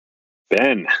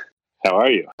Ben, how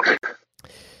are you?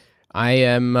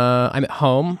 I'm at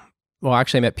home. Well,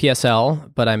 actually, I'm at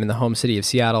PSL, but I'm in the home city of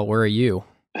Seattle. Where are you?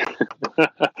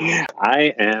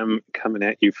 I am coming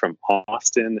at you from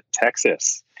Austin,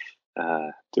 Texas,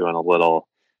 doing a little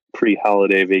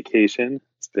pre-holiday vacation.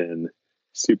 It's been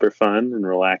super fun and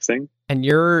relaxing. And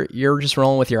you're just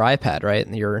rolling with your iPad, right?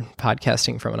 And you're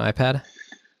podcasting from an iPad?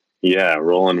 Yeah,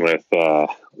 rolling with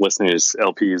listeners,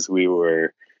 LPs. We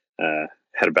were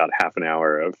had about half an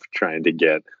hour of trying to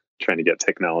get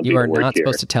technology. You are to work not here.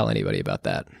 supposed to tell anybody about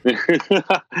that.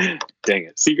 Dang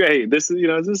it! See, hey, this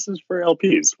is for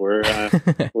LPs.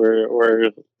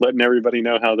 We're letting everybody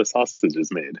know how the sausage is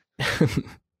made.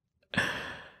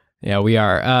 Yeah, we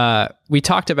are. We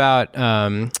talked about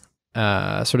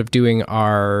sort of doing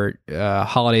our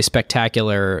holiday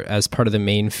spectacular as part of the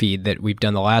main feed that we've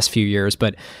done the last few years,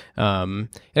 but it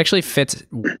actually fits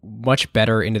much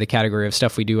better into the category of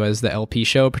stuff we do as the LP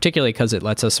show, particularly because it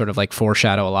lets us sort of like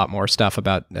foreshadow a lot more stuff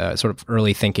about sort of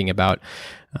early thinking about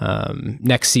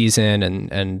next season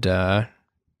and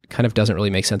kind of doesn't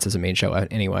really make sense as a main show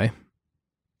anyway.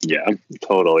 Yeah,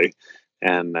 totally.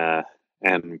 And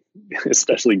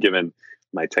especially given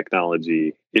my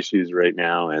technology issues right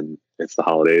now, and it's the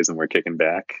holidays and we're kicking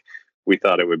back, we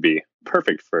thought it would be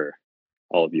perfect for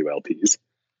all of you LPs.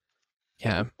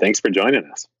 Yeah. Thanks for joining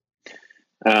us.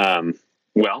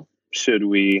 Well, should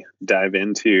we dive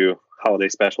into Holiday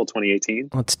Special 2018?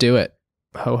 Let's do it.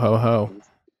 Ho, ho, ho.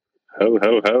 Ho,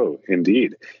 ho, ho.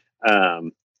 Indeed.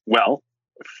 Well,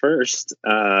 first,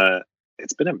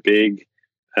 it's been a big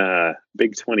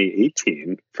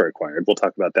 2018 for Acquired. We'll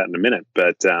talk about that in a minute,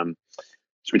 but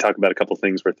should we talk about a couple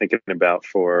things we're thinking about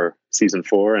for season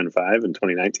 4 and 5 in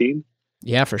 2019?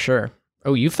 Yeah, for sure.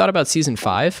 Oh, you've thought about season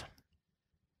 5?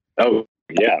 Oh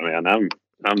yeah, man. I'm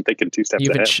thinking 2 steps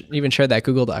ahead. You haven't shared that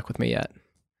Google Doc with me yet.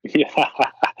 Yeah.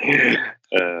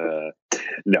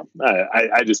 No,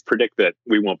 I just predict that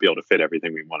we won't be able to fit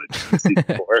everything we wanted to season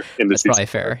 4 into That's season probably 4.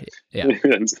 Fair.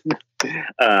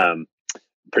 Yeah.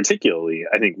 Particularly,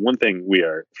 I think one thing we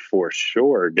are for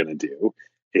sure going to do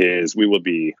is we will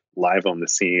be live on the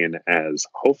scene as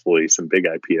hopefully some big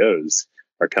IPOs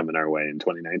are coming our way in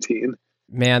 2019.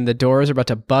 Man, the doors are about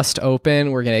to bust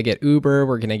open. We're going to get Uber.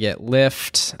 We're going to get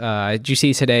Lyft. Did you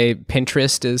see today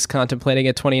Pinterest is contemplating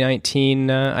a 2019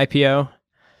 IPO?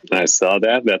 I saw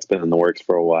that. That's been in the works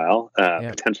for a while.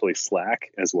 Potentially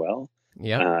Slack as well.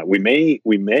 Yeah. We may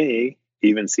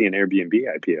even see an Airbnb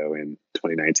IPO in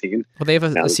 2019. Well, they have a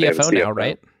CFO now,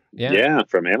 right? Yeah,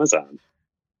 from Amazon.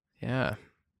 Yeah.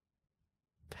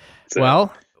 So,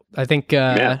 well, I think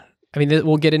I mean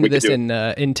we'll get into this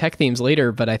in tech themes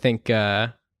later, but I think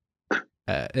how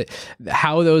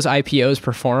those IPOs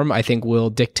perform, I think, will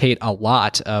dictate a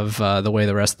lot of the way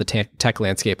the rest of the tech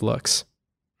landscape looks.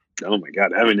 Oh my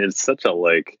God! I mean, it's such a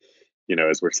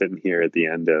as we're sitting here at the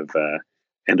end of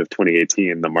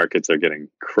 2018, the markets are getting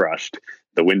crushed.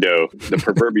 The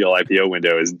proverbial IPO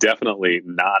window is definitely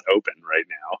not open right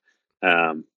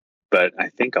now. But I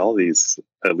think at least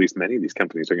many of these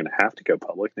companies are going to have to go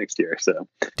public next year. So,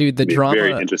 dude, the drama,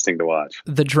 very interesting to watch.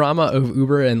 The drama of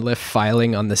Uber and Lyft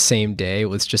filing on the same day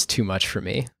was just too much for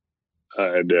me.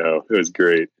 I know. It was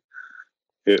great.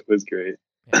 It was great.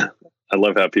 Yeah. I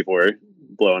love how people were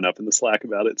blowing up in the Slack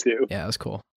about it too. Yeah, it was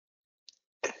cool.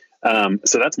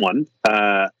 So that's one.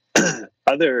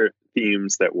 Other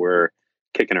themes that we're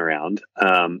kicking around.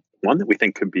 One that we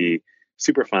think could be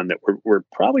super fun that we're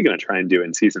probably going to try and do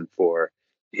in season 4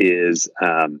 is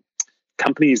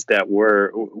companies that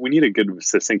we need a good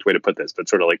succinct way to put this, but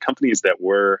sort of like companies that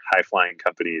were high flying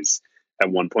companies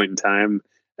at one point in time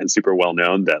and super well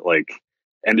known that like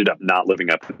ended up not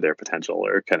living up to their potential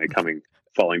or kind of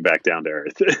falling back down to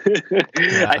earth.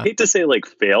 Yeah. I hate to say like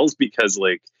fails because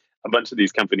like a bunch of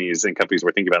these companies and companies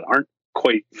we're thinking about aren't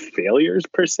quite failures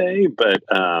per se, but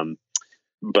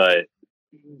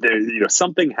there,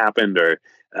 something happened, or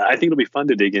I think it'll be fun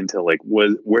to dig into like,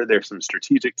 were there some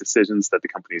strategic decisions that the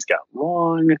companies got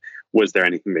wrong? Was there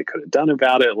anything they could have done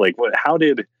about it? Like how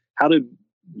did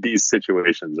these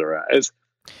situations arise?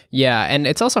 Yeah, and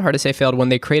it's also hard to say failed when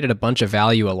they created a bunch of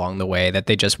value along the way that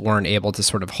they just weren't able to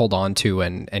sort of hold on to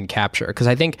and capture. Because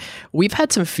I think we've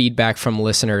had some feedback from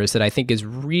listeners that I think is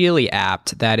really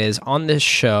apt. That is, on this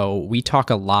show, we talk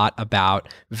a lot about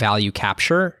value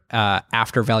capture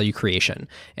after value creation.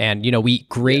 And, we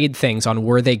grade things on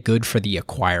were they good for the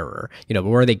acquirer?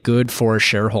 Were they good for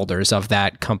shareholders of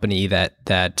that company that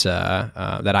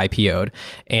IPO'd?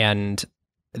 And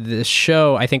this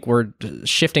show, I think we're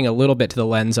shifting a little bit to the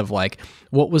lens of like,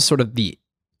 what was sort of the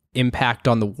impact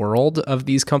on the world of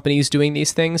these companies doing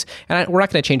these things. And we're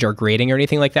not going to change our grading or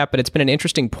anything like that, but it's been an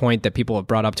interesting point that people have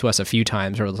brought up to us a few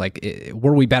times where it's like,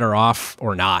 were we better off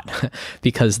or not?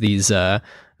 Because these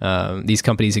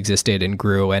companies existed and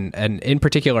grew, and in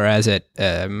particular as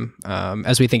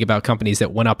we think about companies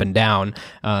that went up and down,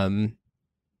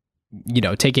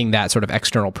 taking that sort of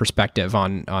external perspective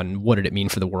on what did it mean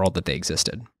for the world that they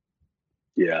existed.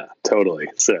 Yeah, totally.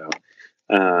 So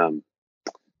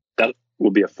that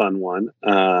will be a fun one.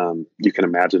 You can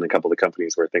imagine a couple of the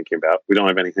companies we're thinking about. We don't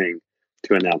have anything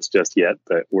to announce just yet,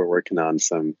 but we're working on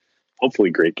some hopefully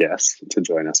great guests to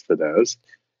join us for those.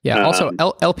 Yeah. Also,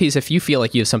 LPs, if you feel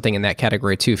like you have something in that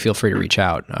category too, feel free to reach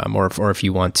out. Or if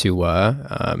you want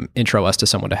to intro us to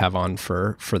someone to have on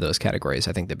for those categories,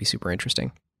 I think that'd be super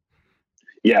interesting.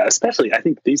 Yeah, especially I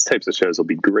think these types of shows will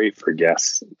be great for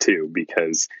guests too,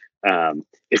 because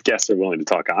if guests are willing to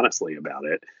talk honestly about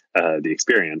it, the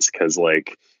experience, because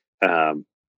it's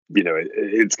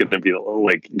going to be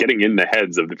like getting in the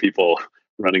heads of the people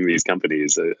running these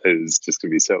companies is just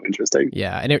going to be so interesting.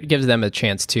 Yeah, and it gives them a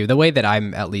chance to. The way that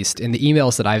I'm, at least in the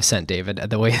emails that I've sent, David,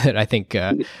 the way that I think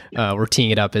we're teeing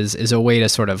it up is a way to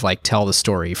sort of like tell the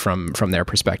story from their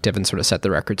perspective and sort of set the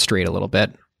record straight a little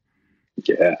bit.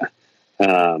 Yeah.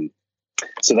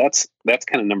 So that's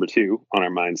kind of number 2 on our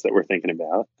minds that we're thinking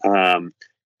about. And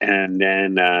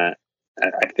then I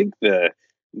think the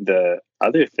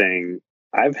other thing,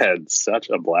 I've had such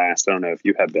a blast. I don't know if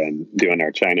you have been doing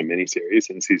our China miniseries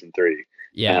in season 3.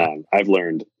 Yeah. I've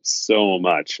learned so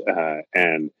much,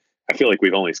 and I feel like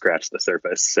we've only scratched the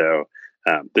surface. So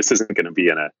this isn't going to be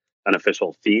an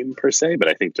official theme per se, but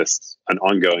I think just an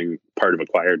ongoing part of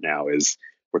Acquired now is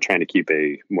we're trying to keep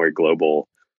a more global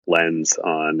lens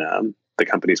on the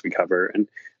companies we cover. And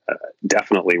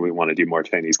definitely we want to do more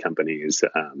Chinese companies,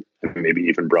 and maybe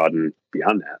even broaden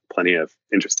beyond that. Plenty of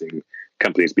interesting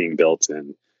companies being built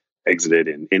and exited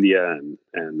in India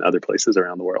and other places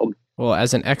around the world. Well,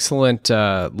 as an excellent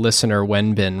listener,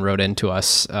 Wenbin wrote into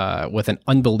us with an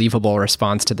unbelievable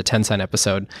response to the Tencent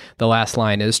episode. The last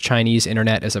line is, Chinese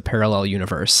internet is a parallel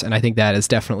universe. And I think that is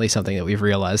definitely something that we've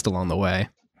realized along the way.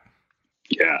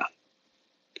 Yeah,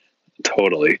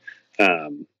 totally.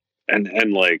 And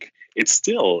like, it's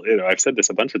still, I've said this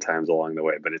a bunch of times along the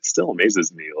way, but it still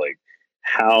amazes me, like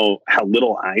how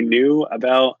little I knew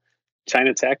about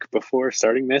China tech before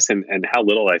starting this, and how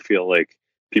little I feel like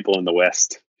people in the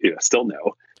West, still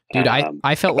know. Dude,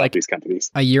 I felt like these companies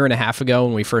a year and a half ago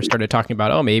when we first started talking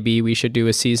about, maybe we should do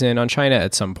a season on China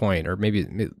at some point, or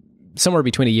maybe somewhere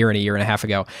between a year and a half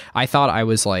ago, I thought I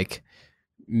was like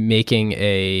making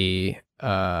a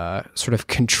sort of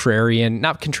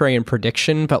not contrarian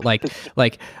prediction, but like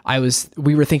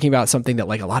we were thinking about something that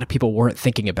like a lot of people weren't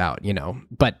thinking about,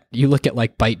 but you look at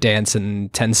like ByteDance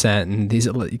and Tencent and these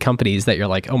companies that you're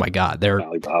like, oh my God, they're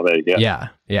Alibaba,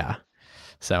 yeah.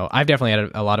 So I've definitely had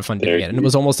a lot of fun doing it, and it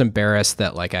was almost embarrassed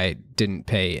that like I didn't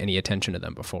pay any attention to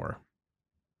them before.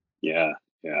 Yeah.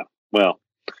 Well,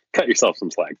 cut yourself some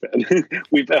slack then.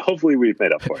 Hopefully we've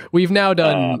made up for it. We've now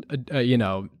done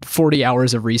 40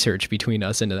 hours of research between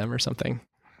us into them or something.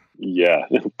 Yeah,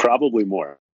 probably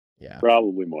more.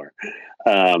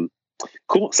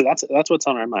 Cool. So that's what's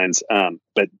on our minds.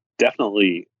 But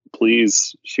definitely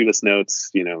please shoot us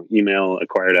notes, email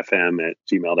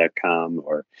acquiredfm@gmail.com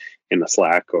or in the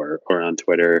Slack or on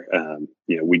Twitter.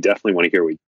 We definitely want to hear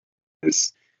what you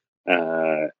guys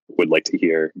would like to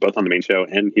hear, both on the main show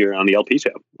and here on the LP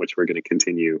show, which we're going to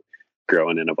continue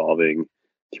growing and evolving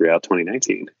throughout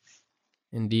 2019.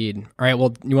 Indeed. All right.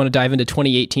 Well, you want to dive into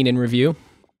 2018 in review?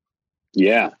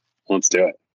 Yeah, let's do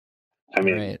it. I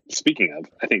mean, Speaking of,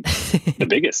 I think the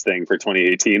biggest thing for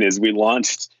 2018 is we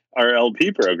launched our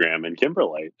LP program in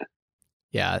Kimberlite.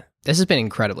 Yeah, this has been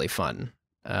incredibly fun.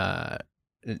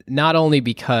 Not only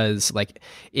because like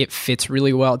it fits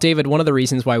really well. David, one of the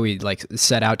reasons why we like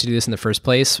set out to do this in the first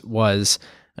place was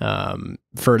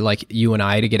for like you and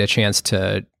I to get a chance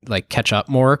to like catch up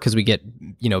more, because we get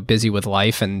busy with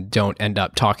life and don't end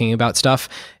up talking about stuff.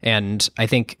 And I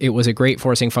think it was a great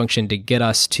forcing function to get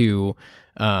us to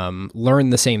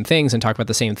learn the same things and talk about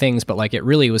the same things, but like it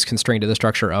really was constrained to the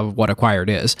structure of what Acquired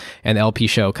is. And the LP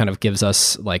show kind of gives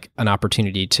us like an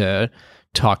opportunity to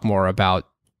talk more about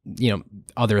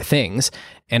other things.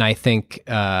 And I think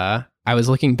I was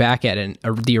looking back at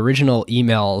the original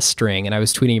email string, and I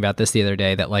was tweeting about this the other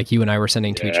day, that like you and I were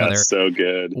sending to each other. So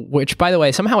good. Which, by the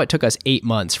way, somehow it took us 8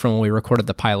 months from when we recorded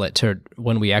the pilot to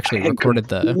when we actually recorded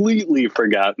completely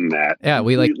forgotten that. Yeah,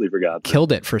 we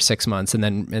killed it for 6 months and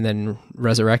then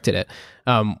resurrected it.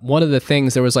 One of the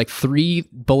things, there was like 3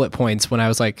 bullet points when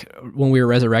we were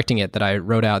resurrecting it that I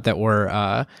wrote out that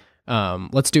were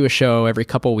let's do a show every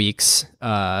couple weeks.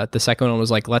 The second one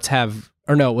was like, let's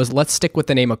stick with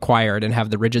the name Acquired and have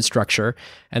the rigid structure.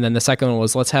 And then the second one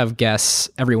was, let's have guests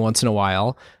every once in a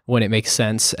while when it makes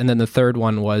sense. And then the third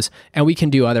one was, and we can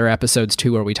do other episodes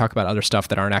too, where we talk about other stuff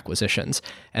that aren't acquisitions.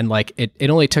 And like, it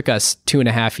only took us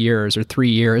 2.5 years or 3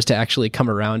 years to actually come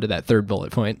around to that third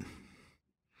bullet point.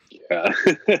 Yeah.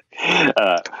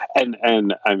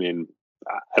 And I mean,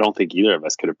 I don't think either of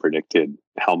us could have predicted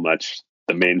how much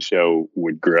the main show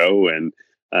would grow. And,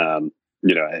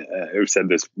 I've said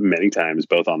this many times,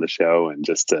 both on the show and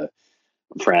just to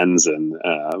friends and,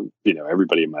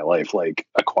 everybody in my life, like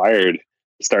Acquired,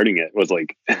 starting it was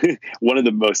like one of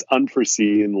the most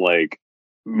unforeseen, like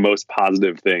most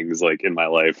positive things like in my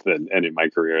life and in my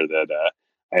career that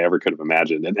I ever could have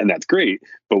imagined. And that's great.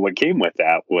 But what came with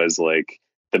that was like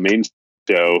the main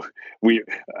show.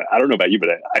 I don't know about you, but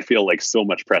I feel like so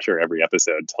much pressure every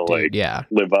episode to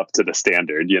live up to the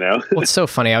standard, Well, it's so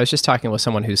funny. I was just talking with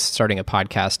someone who's starting a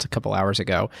podcast a couple hours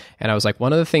ago, and I was like,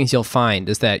 one of the things you'll find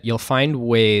is that you'll find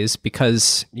ways,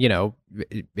 because,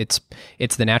 it's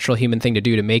the natural human thing to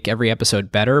do, to make every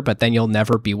episode better, but then you'll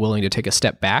never be willing to take a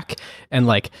step back. And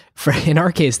like in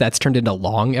our case, that's turned into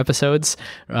long episodes.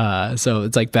 So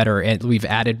it's like better, and we've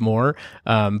added more.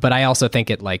 But I also think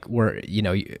it like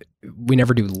we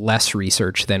never do less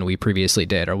research than we previously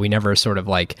did, or we never sort of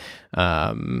like,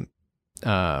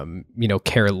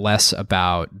 care less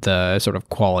about the sort of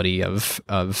quality of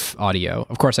audio.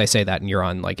 Of course, I say that and you're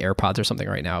on like AirPods or something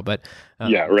right now, but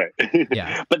yeah, right.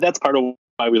 Yeah. But that's part of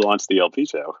why we launched the LP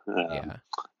show.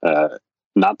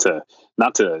 Not to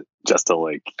just to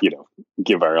like,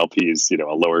 give our LPs,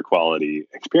 a lower quality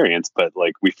experience, but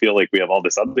like, we feel like we have all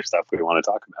this other stuff we want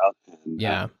to talk about.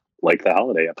 And, like the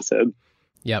holiday episode.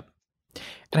 Yep.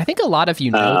 And I think a lot of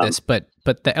you know this, but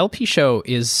the LP show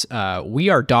is, we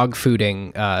are dog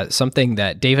fooding something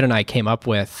that David and I came up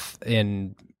with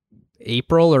in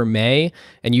April or May,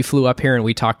 and you flew up here and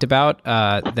we talked about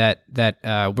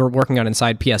that we're working on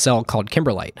inside PSL called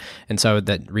Kimberlite. And so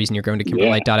the reason you're going to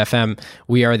Kimberlite.fm,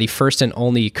 we are the first and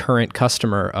only current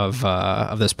customer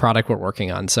of this product we're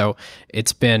working on. So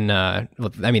it's been,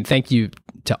 thank you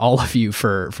to all of you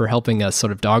for helping us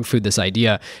sort of dog food this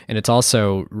idea. And it's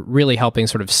also really helping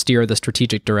sort of steer the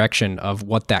strategic direction of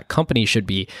what that company should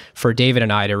be for David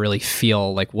and I to really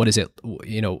feel like, what is it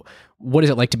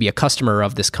like to be a customer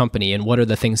of this company, and what are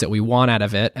the things that we want out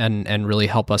of it, and really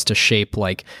help us to shape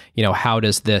like, how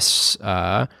does this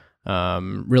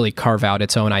really carve out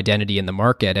its own identity in the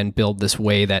market and build this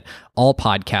way that all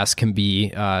podcasts can be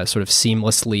sort of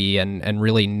seamlessly and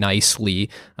really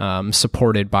nicely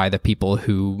supported by the people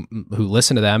who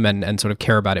listen to them and sort of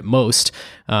care about it most.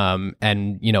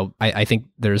 I think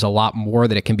there's a lot more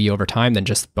that it can be over time than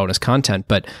just bonus content,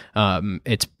 but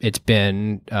it's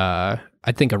been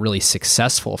I think a really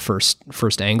successful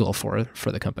first angle for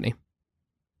the company.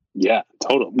 Yeah,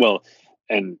 total. Well,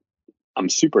 and I'm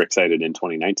super excited in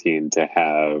 2019 to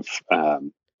have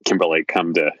Kimberlite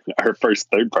come to our first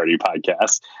third-party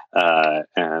podcast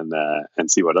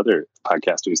and see what other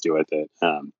podcasters do with it.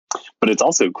 But it's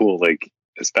also cool, like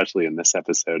especially in this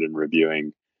episode and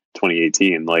reviewing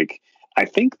 2018. Like I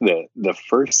think the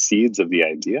first seeds of the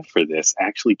idea for this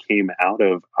actually came out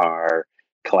of our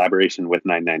collaboration with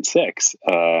 996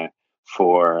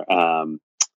 for our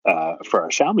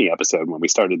Xiaomi episode when we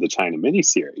started the China mini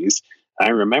series. I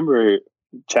remember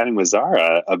chatting with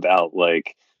Zara about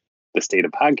like the state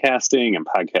of podcasting and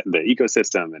the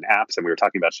ecosystem and apps, and we were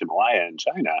talking about Himalaya in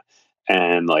China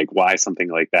and like why something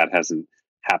like that hasn't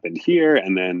happened here.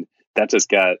 And then that just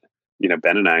got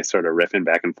Ben and I sort of riffing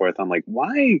back and forth on like,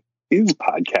 why is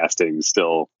podcasting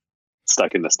still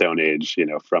stuck in the Stone Age,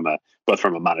 both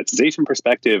from a monetization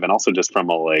perspective and also just from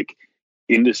a like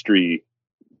industry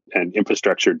and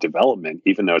infrastructure development,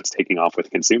 even though it's taking off with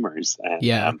consumers.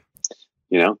 And,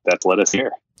 that's led us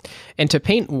here. And to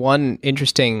paint one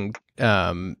interesting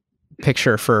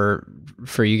picture for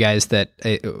you guys that,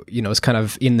 is kind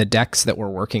of in the decks that we're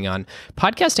working on,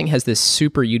 podcasting has this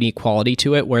super unique quality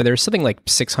to it where there's something like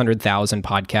 600,000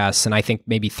 podcasts, and I think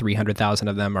maybe 300,000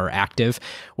 of them are active,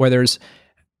 where there's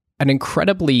an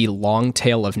incredibly long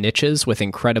tail of niches with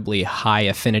incredibly high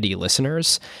affinity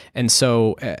listeners. And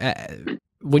so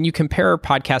when you compare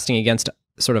podcasting against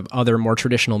sort of other more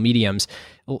traditional mediums,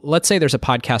 let's say there's a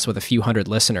podcast with a few hundred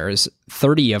listeners,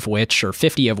 30 of which or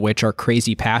 50 of which are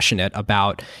crazy passionate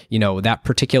about, that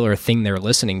particular thing they're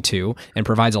listening to and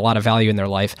provides a lot of value in their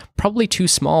life, probably too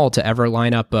small to ever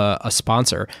line up a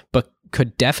sponsor. But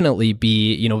could definitely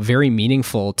be, very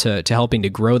meaningful to helping to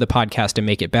grow the podcast and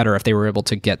make it better if they were able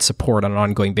to get support on an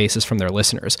ongoing basis from their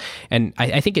listeners. And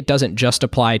I think it doesn't just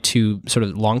apply to sort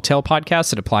of long tail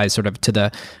podcasts. It applies sort of to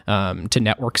the to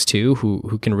networks too,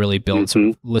 who can really build sort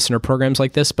of listener programs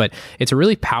like this. But it's a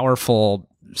really powerful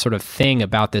sort of thing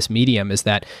about this medium is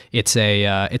that it's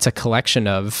a collection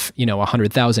of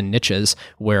 100,000 niches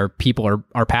where people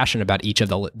are passionate about each of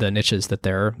the niches that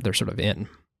they're sort of in.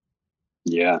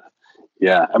 Yeah.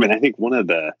 I mean, I think one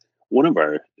of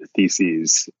our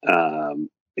theses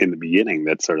in the beginning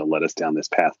that sort of led us down this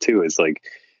path too is like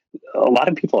a lot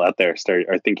of people out there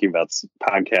are thinking about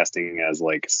podcasting as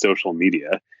like social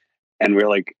media, and we're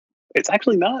like, it's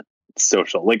actually not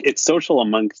social. Like it's social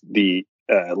amongst the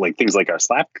like things like our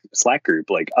Slack group,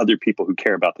 like other people who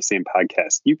care about the same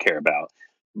podcast you care about,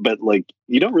 but like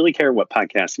you don't really care what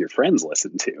podcasts your friends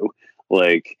listen to.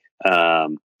 Like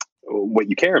what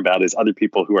you care about is other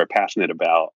people who are passionate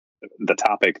about the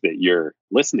topic that you're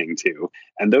listening to,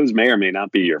 and those may or may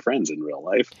not be your friends in real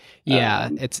life. Yeah,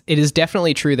 it is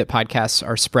definitely true that podcasts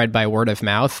are spread by word of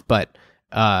mouth, but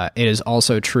it is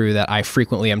also true that I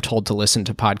frequently am told to listen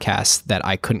to podcasts that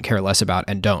I couldn't care less about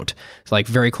and don't. So like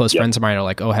very close friends of mine are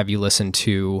like, "Oh, have you listened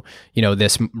to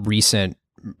this recent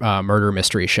murder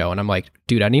mystery show?" And I'm like,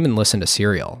 "Dude, I didn't even listen to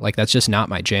Serial. Like that's just not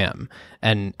my jam."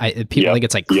 And people think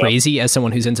it's like crazy as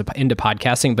someone who's into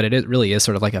podcasting, but it really is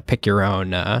sort of like a pick your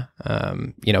own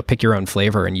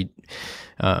flavor, and you.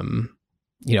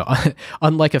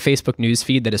 Unlike a Facebook news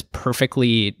feed that is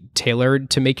perfectly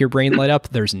tailored to make your brain light up,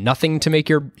 there's nothing to make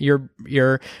your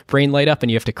brain light up,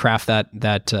 and you have to craft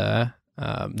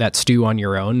that stew on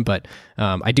your own. But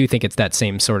I do think it's that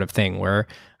same sort of thing where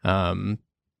I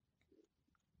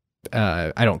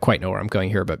don't quite know where I'm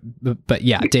going here, but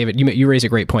yeah, David, you raise a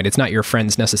great point. It's not your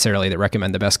friends necessarily that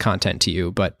recommend the best content to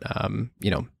you, but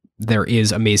there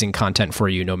is amazing content for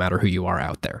you no matter who you are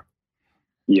out there.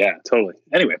 Yeah, totally.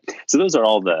 Anyway, so those are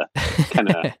all the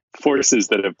kind of forces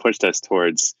that have pushed us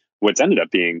towards what's ended up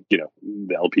being,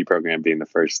 the LP program being the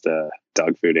first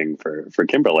dog fooding for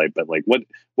Kimberlite. But like, what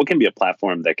can be a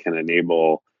platform that can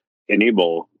enable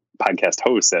podcast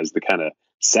hosts as the kind of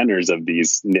centers of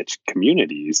these niche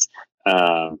communities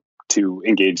to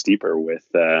engage deeper with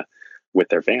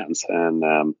their fans?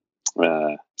 And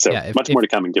much more to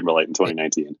come in Kimberlite in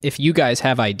 2019. If you guys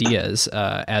have ideas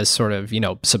as sort of,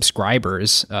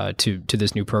 subscribers to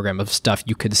this new program of stuff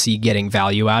you could see getting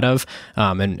value out of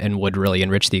and would really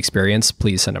enrich the experience,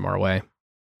 please send them our way.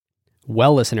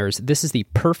 Well, listeners, this is the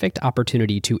perfect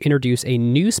opportunity to introduce a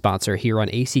new sponsor here on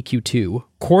ACQ2,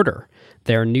 Quarter.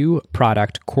 Their new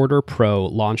product, Quarter Pro,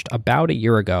 launched about a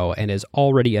year ago and is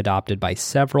already adopted by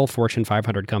several Fortune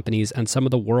 500 companies and some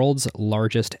of the world's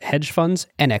largest hedge funds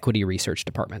and equity research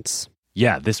departments.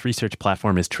 Yeah, this research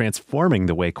platform is transforming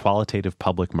the way qualitative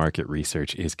public market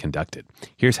research is conducted.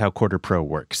 Here's how Quarter Pro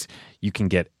works. You can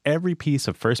get every piece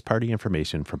of first-party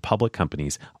information from public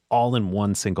companies all in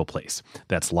one single place.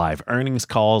 That's live earnings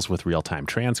calls with real-time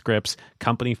transcripts,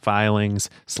 company filings,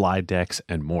 slide decks,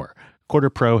 and more.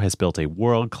 Quarter Pro has built a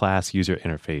world-class user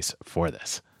interface for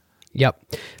this. Yep.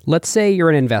 Let's say you're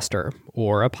an investor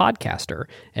or a podcaster,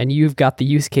 and you've got the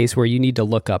use case where you need to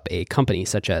look up a company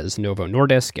such as Novo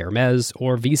Nordisk, Hermes,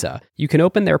 or Visa. You can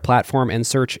open their platform and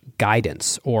search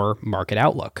guidance or market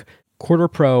outlook. Quarter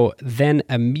Pro then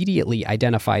immediately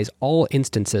identifies all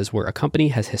instances where a company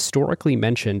has historically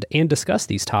mentioned and discussed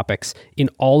these topics in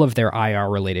all of their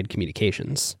IR-related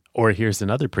communications. Or here's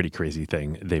another pretty crazy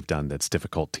thing they've done that's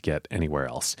difficult to get anywhere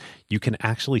else. You can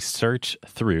actually search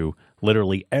through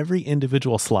literally every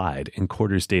individual slide in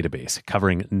Quarter's database,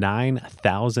 covering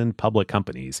 9,000 public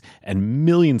companies and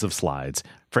millions of slides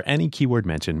for any keyword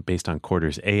mentioned based on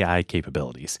Quarter's AI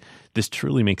capabilities. This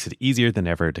truly makes it easier than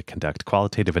ever to conduct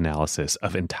qualitative analysis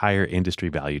of entire industry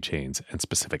value chains and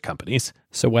specific companies.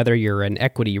 So whether you're an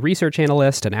equity research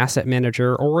analyst, an asset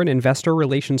manager, or an investor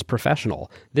relations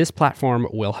professional, this platform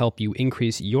will help you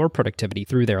increase your productivity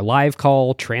through their live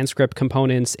call, transcript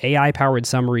components, AI-powered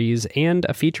summaries, and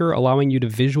a feature allowing you to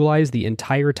visualize the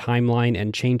entire timeline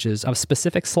and changes of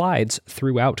specific slides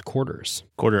throughout quarters.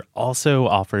 Quarter also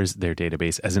offers their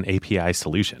database as an API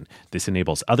solution. This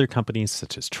enables other companies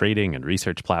such as trading and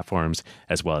research platforms,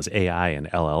 as well as AI and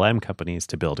LLM companies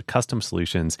to build custom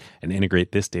solutions and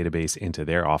integrate this database into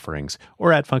their offerings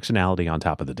or add functionality on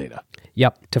top of the data.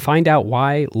 Yep. To find out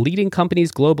why leading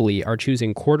companies globally are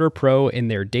choosing Quarter Pro in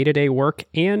their day-to-day work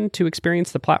and to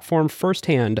experience the platform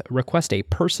firsthand, request a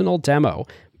personal demo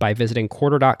by visiting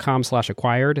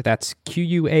quarter.com/acquired. That's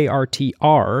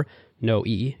QUARTR, no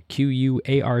E,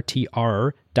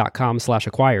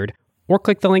 QUARTR.com/acquired, or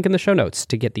click the link in the show notes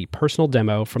to get the personal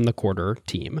demo from the Quarter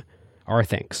team. our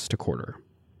thanks to Quarter.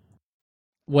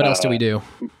 What else do we do?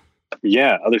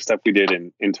 Yeah, other stuff we did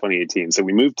in 2018. So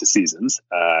we moved to seasons,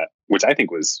 which I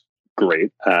think was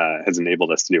great, has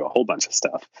enabled us to do a whole bunch of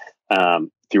stuff.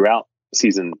 Throughout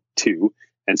season 2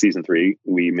 and season 3,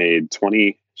 we made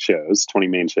 20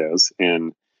 main shows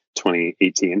in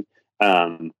 2018.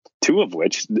 2 of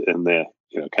which, in the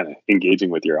kind of engaging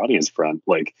with your audience front,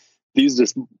 like these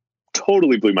just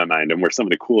totally blew my mind and were some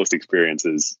of the coolest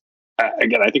experiences.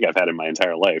 Again, I think I've had in my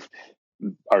entire life.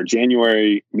 Our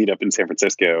January meetup in San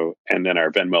Francisco, and then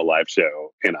our Venmo live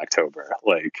show in October.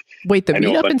 Like, wait, the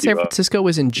meetup in San Francisco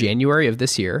was in January of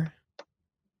this year?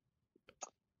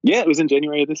 Yeah, it was in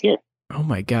January of this year. Oh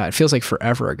my God, it feels like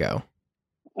forever ago.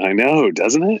 I know,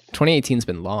 doesn't it? 2018's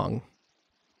been long.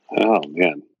 Oh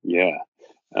man, yeah.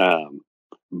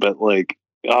 But like,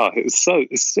 it's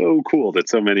so cool that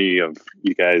so many of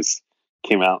you guys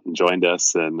came out and joined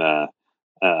us, and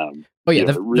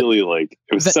really like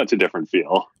it was such a different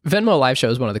feel. Venmo live show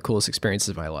is one of the coolest experiences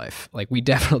of my life. Like, we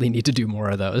definitely need to do more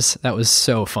of those. That was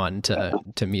so fun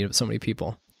to meet so many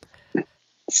people.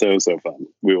 So fun.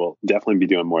 We will definitely be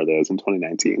doing more of those in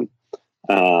 2019.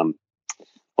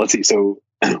 Let's see. So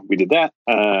we did that.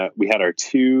 We had our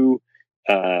 2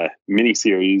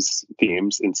 mini-series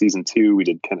themes in season 2. We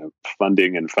did kind of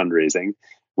funding and fundraising,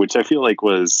 which I feel like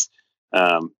was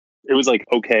it was like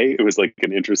okay. It was like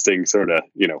an interesting sort of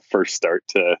first start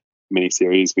to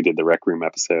mini-series. We did the Rec Room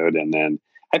episode, and then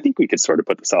I think we could sort of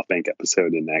put the SoftBank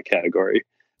episode in that category.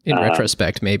 In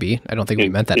retrospect, maybe. I don't think we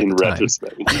meant that in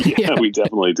retrospect. Yeah, we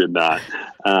definitely did not.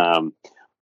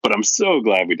 But I'm so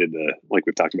glad we did like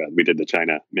we've talked about, we did the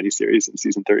China miniseries in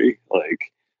season 3.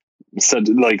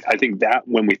 I think that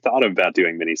when we thought about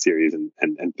doing miniseries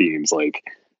and themes, like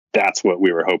that's what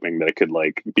we were hoping, that it could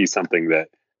like be something that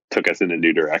took us in a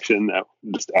new direction, that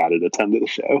just added a ton to the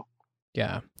show.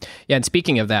 Yeah. And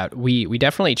speaking of that, we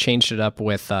definitely changed it up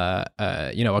with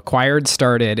Acquired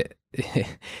started.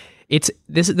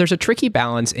 There's a tricky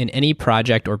balance in any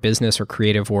project or business or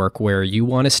creative work where you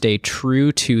want to stay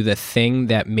true to the thing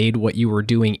that made what you were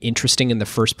doing interesting in the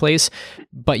first place,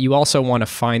 but you also want to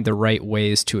find the right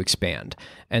ways to expand.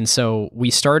 And so we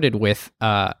started with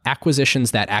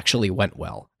acquisitions that actually went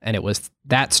well. And it was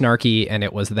that snarky, and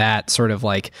it was that sort of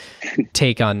like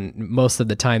take on most of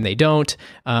the time they don't.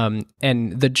 And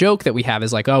the joke that we have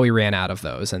is like, oh, we ran out of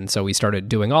those. And so we started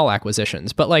doing all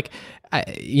acquisitions. But like,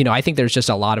 I think there's just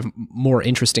a lot of more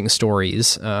interesting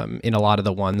stories in a lot of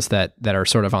the ones that are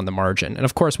sort of on the margin. And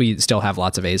of course, we still have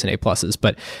lots of A's and A pluses,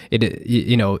 but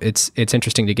it's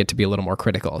interesting to get to be a little more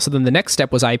critical. So then the next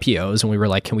step was IPOs, and we were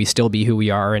like, can we still be who we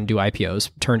are and do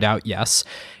IPOs? Turned out yes.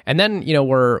 And then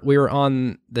we were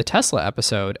on the Tesla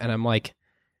episode, and I'm like,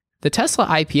 the Tesla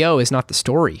IPO is not the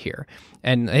story here.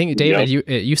 And I think, David,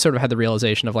 you sort of had the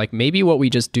realization of like, maybe what we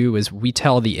just do is we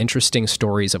tell the interesting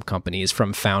stories of companies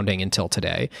from founding until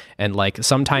today. And like,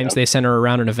 sometimes they center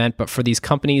around an event, but for these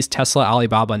companies, Tesla,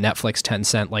 Alibaba, Netflix,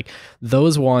 Tencent, like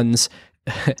those ones,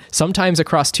 sometimes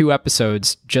across 2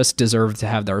 episodes, just deserve to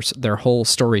have their whole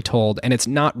story told. And it's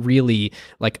not really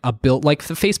like a build, like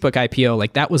the Facebook IPO,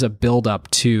 like that was a build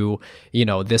up to,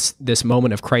 this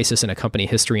moment of crisis in a company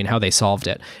history and how they solved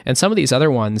it. And some of these other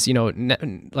ones,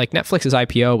 like Netflix's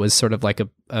IPO was sort of like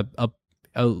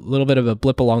a little bit of a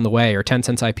blip along the way, or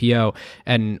Tencent's IPO.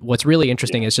 And what's really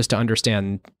interesting is just to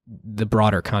understand the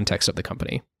broader context of the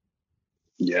company.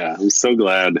 Yeah, I'm so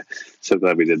glad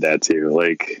we did that too.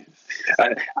 Like,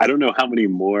 I don't know how many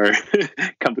more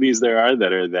companies there are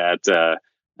that are that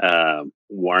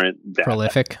warrant that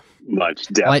prolific much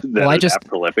depth. I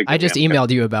just emailed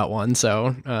you about one,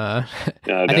 so I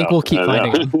think we'll keep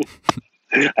finding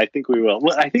them. I think we will.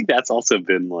 Well, I think that's also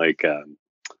been like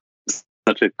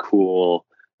such a cool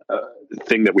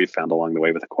thing that we've found along the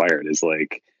way with Acquired is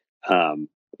like,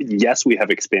 yes, we have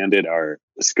expanded our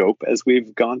scope as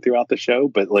we've gone throughout the show,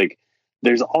 but like,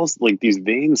 there's also like these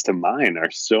veins to mine are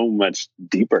so much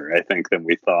deeper, I think, than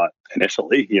we thought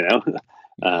initially,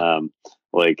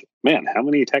 like, man, how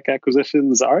many tech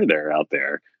acquisitions are there out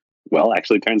there? Well,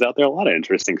 actually turns out there are a lot of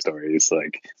interesting stories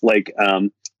like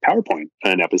PowerPoint,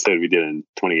 an episode we did in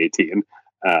 2018,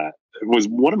 was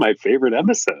one of my favorite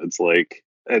episodes. Like,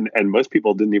 and most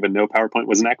people didn't even know PowerPoint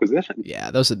was an acquisition. Yeah,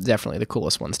 those are definitely the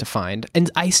coolest ones to find. And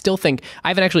I still think, I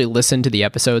haven't actually listened to the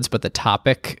episodes, but the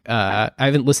topic, I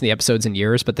haven't listened to the episodes in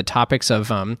years, but the topics of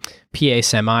PA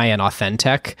Semi and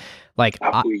Authentic, like,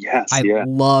 I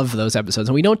love those episodes.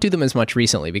 And we don't do them as much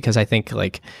recently because I think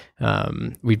like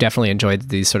we've definitely enjoyed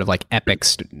these sort of like epic,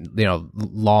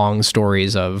 long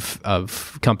stories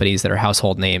of companies that are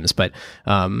household names. But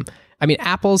I mean,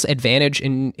 Apple's advantage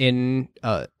in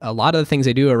a lot of the things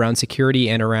they do around security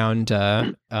and around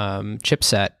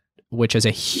chipset, which is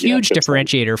a huge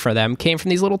differentiator for them, came from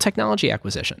these little technology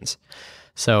acquisitions.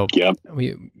 So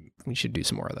we should do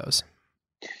some more of those.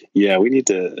 Yeah, we need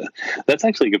to. That's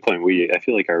actually a good point. I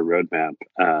feel like our roadmap,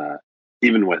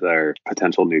 even with our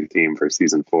potential new theme for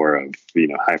season 4 of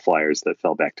high flyers that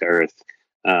fell back to earth,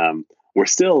 we're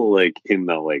still like in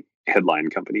the like headline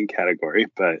company category.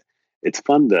 But it's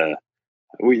fun to.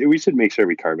 We should make sure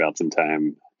we carve out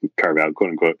quote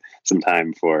unquote some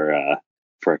time for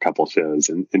a couple shows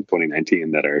in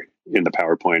 2019 that are in the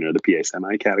PowerPoint or the PA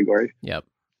Semi category. Yep.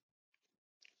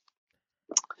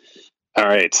 All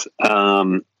right.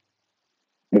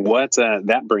 What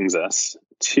that brings us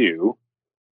to,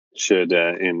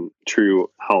 in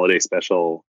true holiday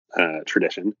special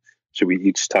tradition, should we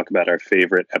each talk about our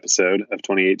favorite episode of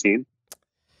 2018?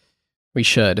 We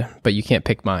should, but you can't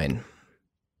pick mine.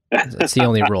 That's the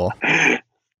only rule.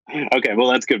 Okay, well,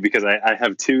 that's good because I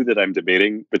have 2 that I'm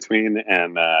debating between,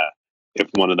 and if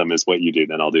one of them is what you do,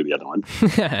 then I'll do the other one.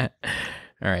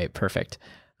 All right, perfect.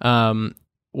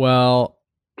 Well,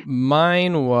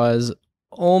 mation was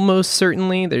almost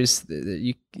certainly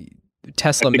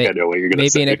Tesla may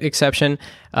be an exception.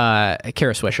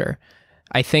 Kara Swisher,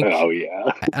 I think. Oh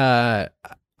yeah.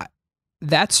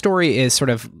 That story is sort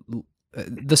of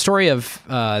the story of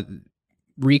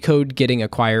Recode getting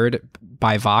acquired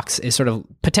by Vox is sort of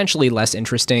potentially less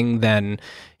interesting than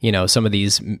some of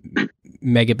these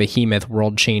mega behemoth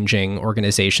world changing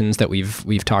organizations that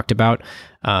we've talked about.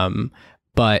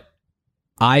 But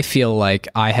I feel like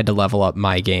I had to level up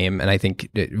my game, and I think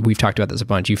we've talked about this a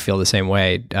bunch. You feel the same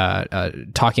way,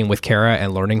 talking with Kara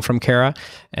and learning from Kara.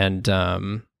 And,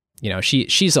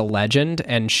 she's a legend,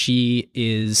 and she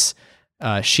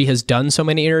has done so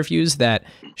many interviews that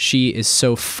she is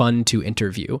so fun to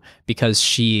interview because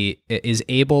she is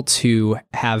able to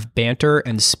have banter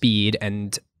and speed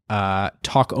and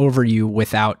talk over you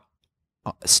without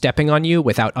stepping on you,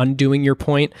 without undoing your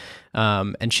point.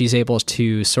 And she's able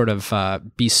to sort of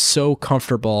be so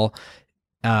comfortable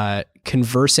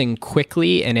conversing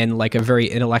quickly and in like a very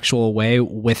intellectual way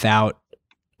without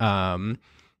in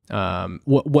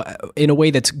a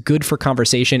way that's good for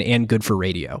conversation and good for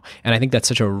radio. And I think that's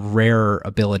such a rare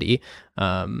ability,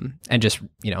 and just,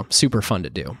 super fun to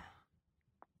do.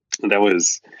 That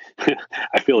was,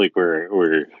 I feel like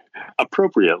we're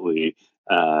appropriately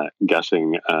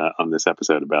gushing on this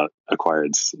episode about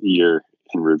Acquired's year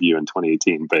in review in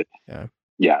 2018. But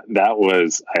yeah, that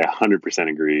was, I 100%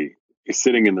 agree.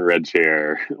 Sitting in the red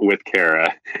chair with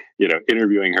Kara,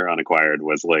 interviewing her on Acquired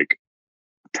was like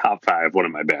top 5, one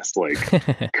of my best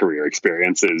career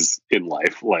experiences in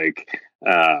life.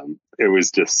 It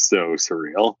was just so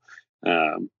surreal.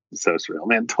 So surreal,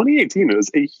 man. 2018 was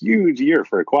a huge year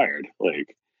for Acquired.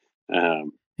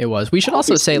 It was. We should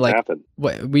also say,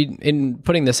 in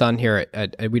putting this on here,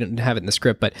 we don't have it in the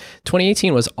script, but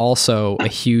 2018 was also a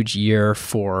huge year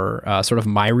for sort of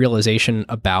my realization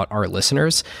about our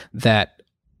listeners that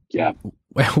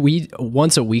we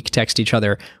once a week text each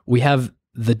other. We have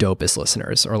the dopest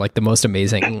listeners, or like the most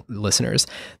amazing listeners,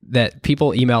 that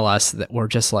people email us that were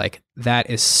just like, that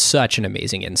is such an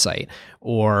amazing insight,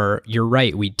 or you're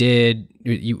right, we did,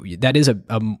 that is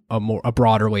a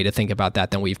broader way to think about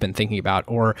that than we've been thinking about,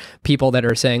 or people that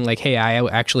are saying like, hey, I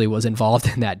actually was involved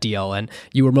in that deal and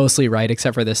you were mostly right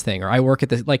except for this thing, or I work at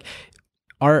this,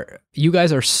 you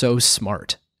guys are so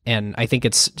smart. And I think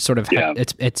it's sort of,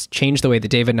 it's changed the way that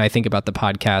David and I think about the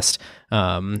podcast,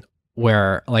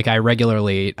 where I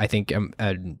regularly, I think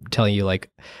I'm telling you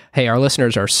hey, our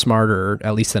listeners are smarter,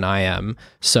 at least than I am.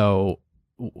 So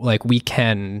we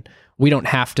don't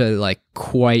have to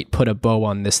quite put a bow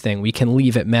on this thing. We can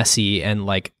leave it messy and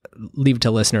leave it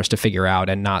to listeners to figure out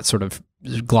and not sort of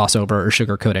gloss over or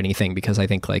sugarcoat anything, because I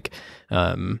think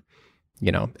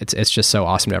it's just so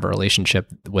awesome to have a relationship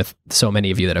with so many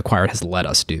of you that Acquired has let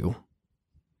us do.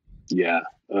 Yeah,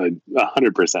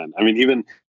 100%. I mean, even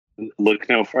look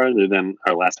no farther than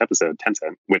our last episode,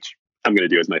 Tencent, which I'm going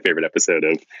to do as my favorite episode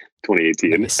of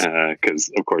 2018, because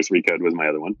of course Recode was my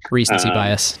other one. Recency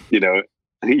bias.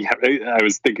 I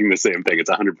was thinking the same thing.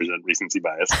 It's 100% recency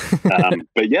bias.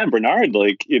 But yeah, Bernard,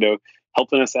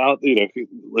 helping us out,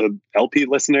 LP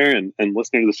listener and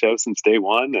listener to the show since day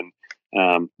one, and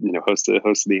host of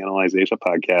the Analyze Asia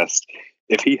podcast.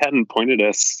 If he hadn't pointed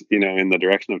us, in the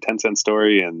direction of Tencent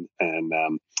Story and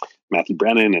Matthew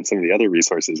Brennan and some of the other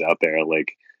resources out there,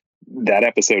 that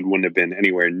episode wouldn't have been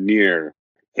anywhere near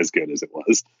as good as it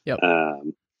was. Yep.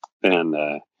 And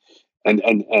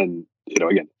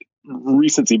again,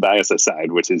 recency bias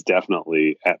aside, which is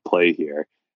definitely at play here,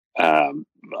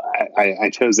 I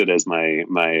chose it as my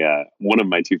one of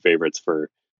my two favorites for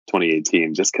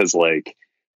 2018, just because like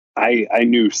I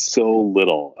knew so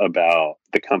little about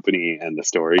the company and the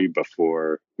story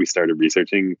before we started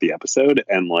researching the episode,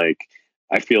 and like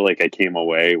I feel like I came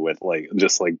away with like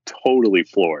just like totally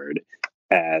floored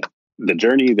at the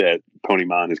journey that Pony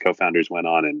Ma and his co-founders went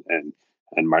on,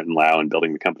 and Martin Lau, and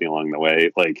building the company along the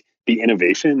way, like the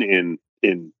innovation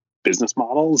in business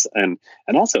models, and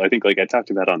also I think like I talked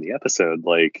about on the episode,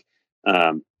 like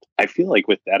I feel like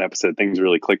with that episode things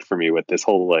really clicked for me with this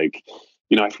whole like,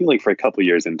 you know, I feel like for a couple of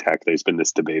years in tech there's been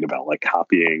this debate about like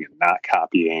copying and not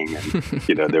copying, and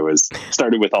you know, there was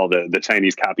started with all the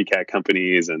Chinese copycat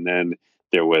companies, and then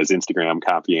there was Instagram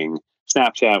copying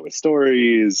Snapchat with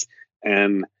stories,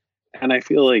 and I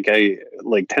feel like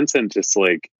Tencent, just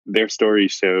like their story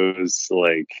shows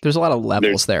like there's a lot of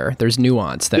levels there. There's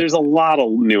nuance there. There's a lot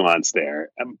of nuance there.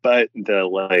 But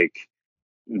the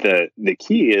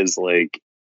key is like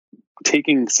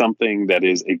taking something that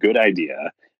is a good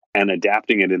idea and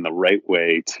adapting it in the right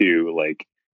way to like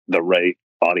the right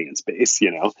audience base,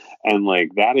 you know? And like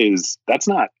that's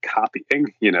not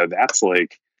copying, you know,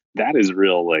 that is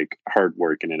real like hard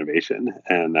work and innovation.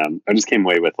 And I just came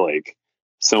away with like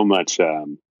so much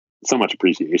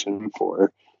appreciation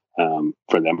for them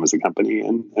as a company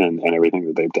and everything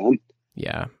that they've done.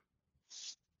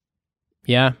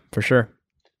 Yeah, for sure.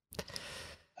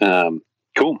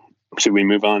 Cool. Should we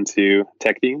move on to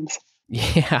tech themes?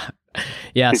 Yeah.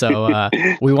 So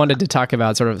we wanted to talk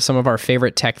about sort of some of our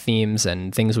favorite tech themes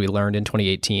and things we learned in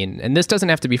 2018. And this doesn't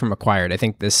have to be from Acquired. I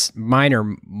think mine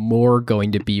are more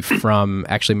going to be from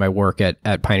actually my work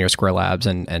at Pioneer Square Labs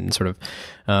and sort of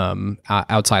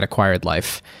outside Acquired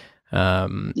life.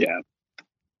 Yeah.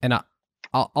 And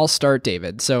I'll start,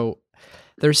 David. So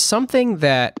there's something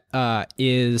that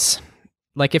is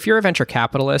like, if you're a venture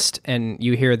capitalist and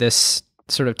you hear this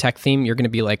sort of tech theme, you're going to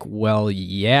be like, well,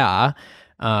 yeah.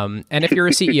 And if you're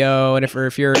a CEO and if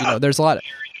you're, you know, there's a lot,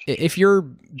 if your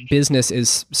business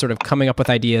is sort of coming up with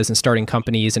ideas and starting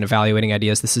companies and evaluating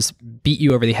ideas, this is beat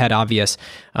you over the head obvious.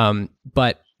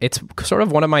 But it's sort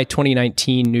of one of my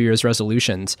 2019 New Year's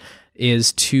resolutions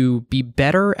is to be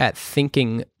better at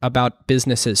thinking about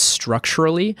businesses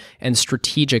structurally and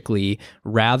strategically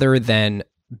rather than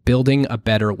building a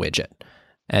better widget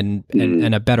and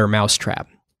a better mousetrap.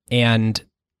 And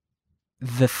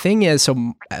the thing is,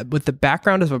 so with the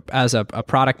background as a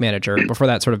product manager, before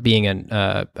that sort of being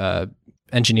an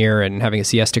engineer and having a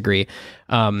CS degree,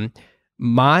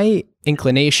 my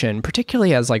inclination,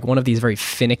 particularly as like one of these very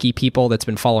finicky people that's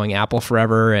been following Apple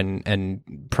forever and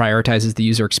prioritizes the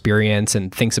user experience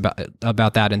and thinks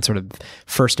about that in sort of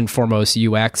first and foremost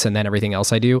UX and then everything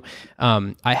else I do,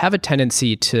 I have a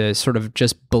tendency to sort of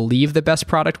just believe the best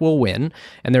product will win.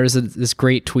 And there was this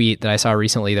great tweet that I saw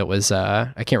recently that was,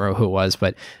 I can't remember who it was,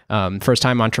 but first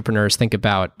time entrepreneurs think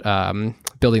about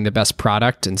building the best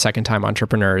product, and second time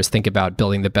entrepreneurs think about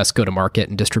building the best go-to-market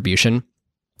and distribution.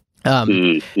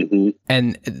 And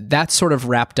that's sort of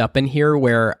wrapped up in here,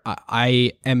 where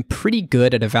I am pretty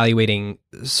good at evaluating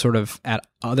sort of at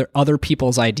other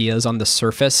people's ideas on the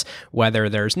surface, whether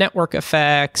there's network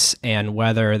effects and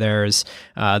whether there's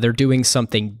they're doing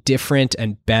something different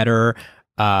and better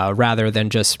rather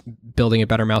than just building a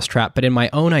better mousetrap. But in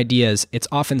my own ideas, it's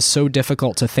often so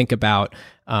difficult to think about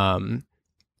how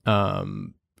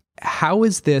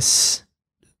is this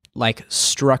like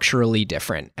structurally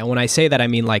different. And when I say that, I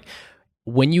mean like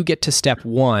when you get to step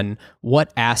one,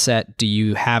 what asset do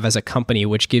you have as a company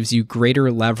which gives you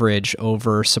greater leverage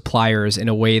over suppliers in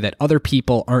a way that other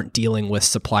people aren't dealing with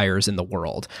suppliers in the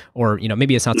world? Or, you know,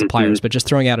 maybe it's not suppliers, but just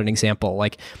throwing out an example,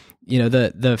 like, you know,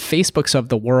 the Facebooks of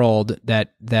the world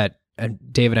that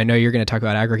David, I know you're going to talk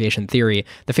about aggregation theory,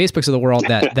 the Facebooks of the world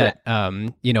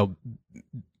that you know,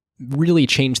 really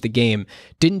changed the game,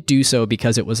 didn't do so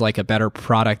because it was like a better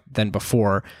product than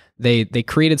before. They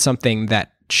created something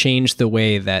that changed the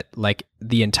way that like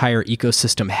the entire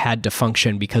ecosystem had to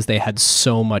function because they had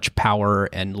so much power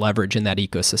and leverage in that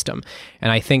ecosystem.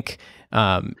 And I think,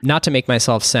 not to make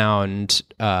myself sound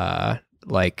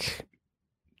like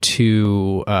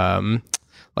too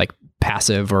like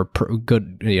passive or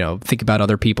good, you know, think about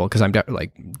other people, because I'm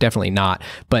definitely not.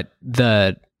 But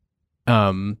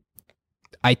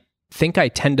I think I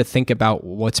tend to think about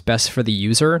what's best for the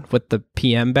user with the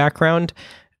PM background,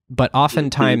 but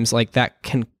oftentimes like that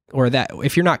can, or that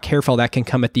if you're not careful, that can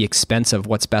come at the expense of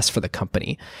what's best for the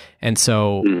company. And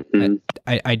so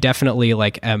I definitely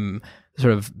like am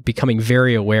sort of becoming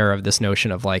very aware of this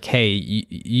notion of like, hey,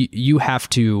 you have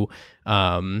to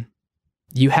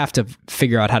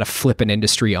figure out how to flip an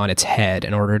industry on its head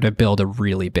in order to build a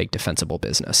really big defensible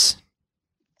business.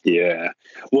 Yeah.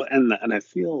 Well, and I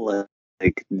feel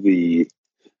like the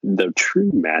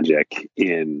true magic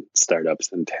in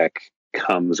startups and tech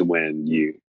comes when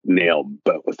you nail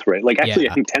both, right? Like, actually,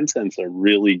 I think Tencent's a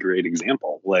really great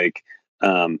example. Like,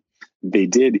 they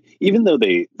did, even though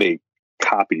they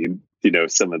copied,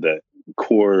 some of the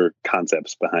core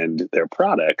concepts behind their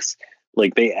products,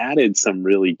 like they added some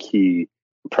really key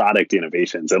product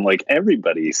innovations, and like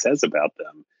everybody says about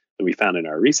them that we found in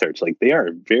our research, like they are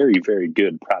a very, very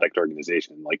good product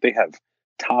organization. Like they have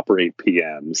top rate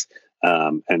PMs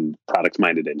and product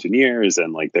minded engineers,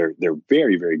 and like they're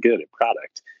very, very good at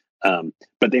product.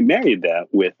 But they married that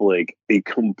with like a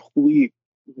completely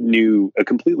new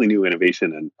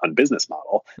innovation on business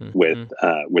model with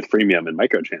freemium and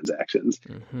microtransactions,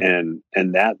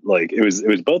 and that, like, it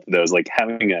was both of those, like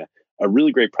having a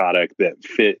really great product that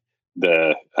fit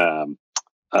the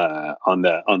on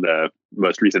the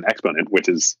most recent Exponent, which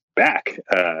is back.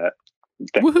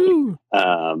 Woohoo!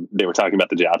 They were talking about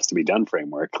the jobs to be done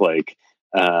framework. Like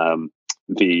I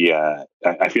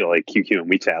feel like QQ and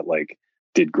WeChat like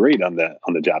did great on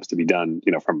the jobs to be done,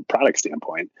 from a product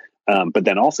standpoint. But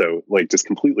then also like just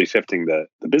completely shifting the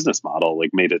business model,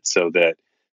 like made it so that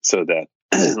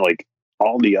like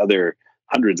all the other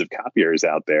hundreds of copiers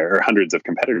out there, or hundreds of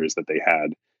competitors that they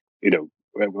had, it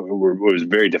was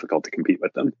very difficult to compete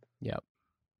with them. Yep.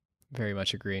 Very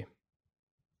much agree.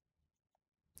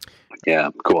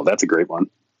 Yeah, cool. That's a great one.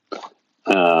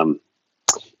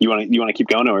 You want to keep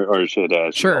going, or should?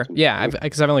 Sure. Yeah,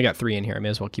 because I've only got 3 in here. I may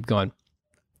as well keep going.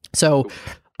 So,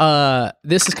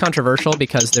 this is controversial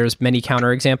because there's many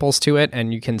counterexamples to it,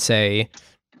 and you can say,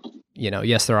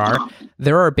 yes, there are.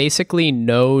 There are basically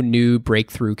no new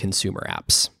breakthrough consumer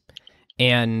apps.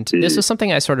 And this is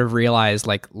something I sort of realized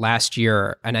like last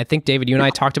year. And I think, David, you and I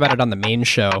talked about it on the main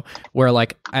show, where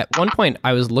like at one point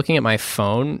I was looking at my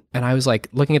phone and I was like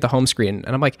looking at the home screen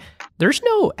and I'm like, there's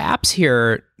no apps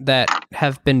here that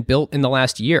have been built in the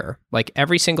last year. Like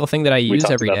every single thing that I use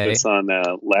every day. We talked about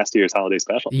this on last year's holiday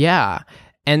special. Yeah.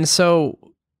 And so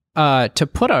to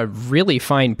put a really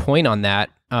fine point on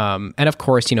that, and of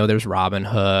course, there's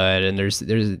Robinhood and there's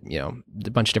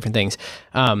a bunch of different things.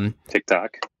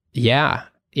 TikTok. Yeah.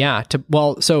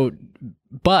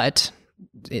 But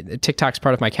TikTok's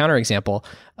part of my counterexample.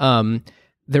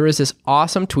 There is this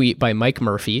awesome tweet by Mike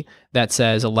Murphy that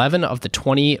says 11 of the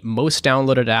 20 most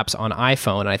downloaded apps on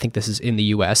iPhone, and I think this is in the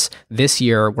US, this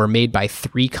year were made by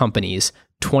 3 companies.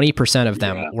 20% of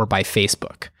them were by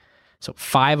Facebook. So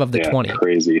 5 of the 20.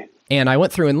 Crazy. And I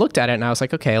went through and looked at it and I was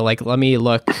like, okay, like let me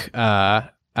look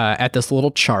at this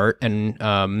little chart, and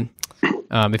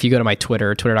if you go to my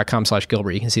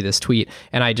twitter.com/Gilbert, you can see this tweet.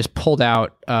 And I just pulled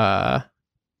out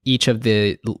each of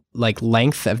the like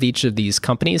length of each of these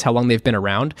companies, how long they've been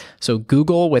around. So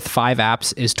Google with 5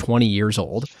 apps is 20 years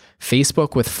old.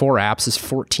 Facebook with 4 apps is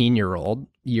 14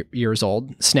 years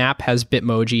old. Snap has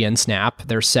Bitmoji and Snap.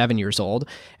 They're 7 years old.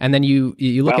 And then you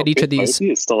look at each Bitmoji of these.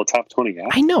 It's still a top 20 app.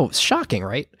 I know, it's shocking,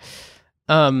 right?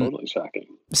 Totally shocking.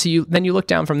 So you look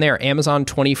down from there. Amazon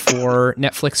 24,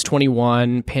 Netflix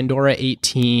 21, Pandora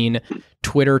 18,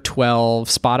 Twitter 12,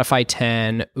 Spotify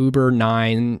 10, Uber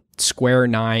 9, Square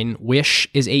 9, Wish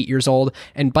is 8 years old,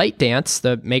 and ByteDance,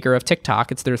 the maker of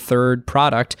TikTok, it's their 3rd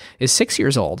product, is 6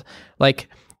 years old. Like,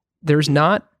 there's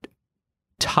not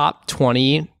top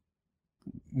 20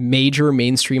 major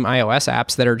mainstream iOS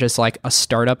apps that are just like a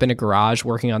startup in a garage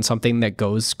working on something that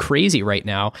goes crazy right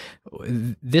now.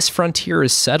 This frontier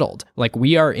is settled. Like,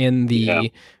 we are in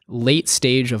the late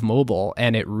stage of mobile,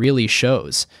 and it really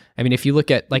shows. I mean, if you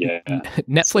look at like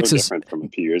Netflix so different from a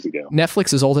few years ago.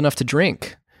 Netflix is old enough to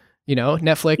drink.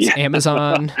 Netflix,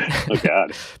 Amazon, oh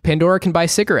God, Pandora can buy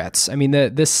cigarettes. I mean,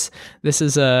 this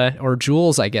is or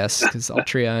Juuls, I guess, because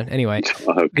Altria. Anyway,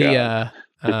 oh God.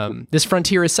 This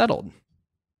frontier is settled.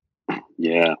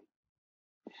 Yeah.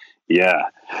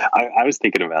 I was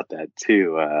thinking about that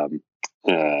too.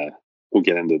 We'll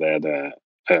get into that.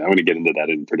 I want to get into that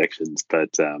in predictions,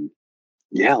 but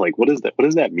like what does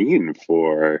that mean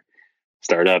for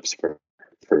startups, for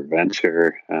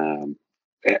venture?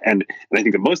 And I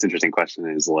think the most interesting question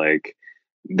is like,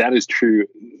 that is true.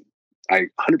 I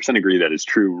 100% agree that is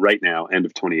true right now, end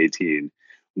of 2018.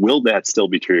 Will that still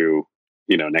be true,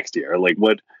 next year? Like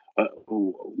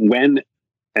when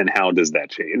and how does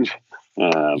that change?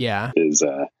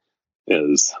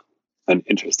 Is an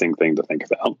interesting thing to think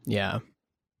about. Yeah.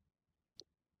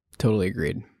 Totally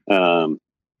agreed.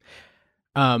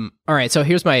 All right. So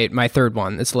here's my 3rd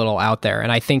one. It's a little out there, and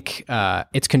I think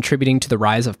it's contributing to the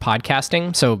rise of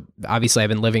podcasting. So obviously I've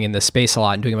been living in this space a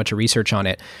lot and doing a bunch of research on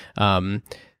it.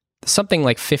 Something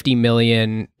like 50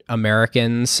 million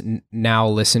Americans now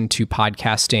listen to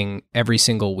podcasting every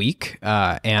single week,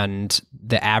 and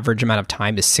the average amount of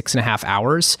time is 6.5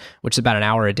 hours, which is about an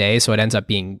hour a day. So it ends up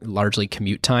being largely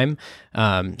commute time.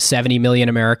 70 million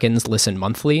Americans listen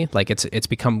monthly. Like it's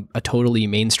become a totally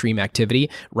mainstream activity.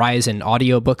 Rise in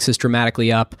audiobooks is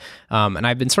dramatically up, and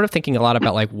I've been sort of thinking a lot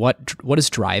about like what is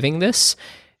driving this.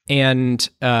 And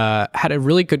had a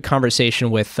really good conversation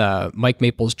with Mike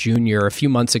Maples Jr. a few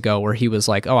months ago where he was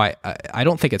like, oh, I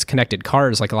don't think it's connected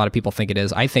cars like a lot of people think it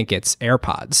is. I think it's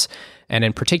AirPods. And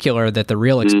in particular, that the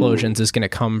real explosions is going to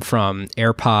come from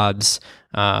AirPods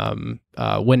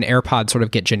when AirPods sort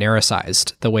of get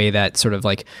genericized the way that sort of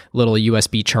like little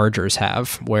USB chargers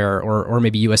have, where or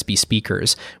maybe USB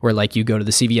speakers, where like you go to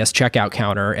the CVS checkout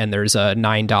counter and there's a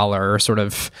 $9 sort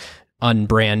of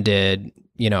unbranded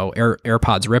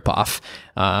AirPods ripoff.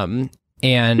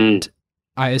 And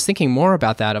I was thinking more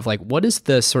about that of like, what is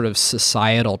the sort of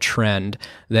societal trend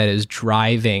that is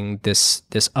driving this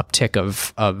uptick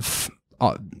of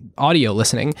audio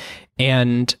listening?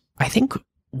 And I think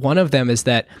one of them is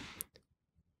that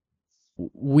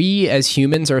we as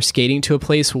humans are skating to a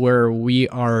place where we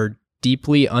are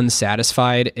deeply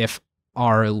unsatisfied if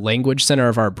our language center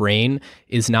of our brain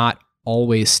is not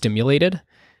always stimulated.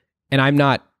 And I'm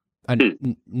not a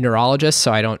neurologist,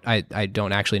 so I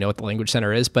don't actually know what the language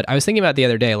center is, but I was thinking about it the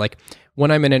other day, like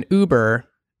when I'm in an Uber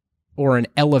or an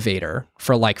elevator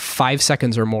for like 5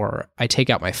 seconds or more, I take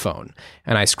out my phone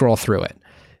and I scroll through it.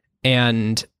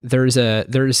 And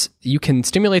you can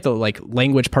stimulate the like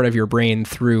language part of your brain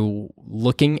through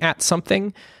looking at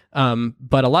something.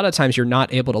 But a lot of times you're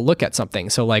not able to look at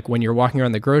something. So like when you're walking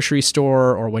around the grocery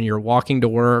store or when you're walking to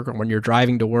work or when you're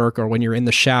driving to work or when you're in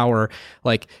the shower,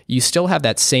 like you still have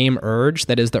that same urge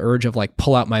that is the urge of like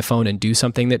pull out my phone and do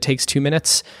something that takes 2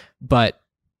 minutes, but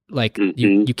like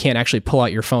you can't actually pull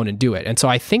out your phone and do it. And so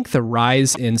I think the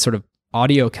rise in sort of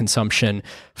audio consumption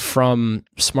from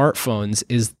smartphones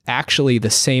is actually the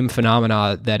same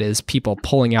phenomena that is people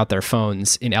pulling out their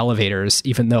phones in elevators,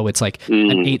 even though it's like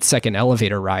an 8-second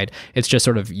elevator ride. It's just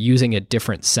sort of using a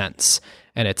different sense.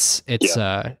 And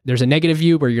there's a negative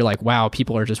view where you're like, wow,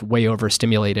 people are just way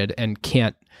overstimulated and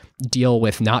can't deal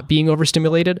with not being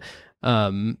overstimulated.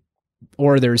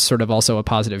 Or there's sort of also a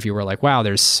positive view where like, wow,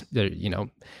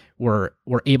 we're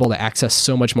able to access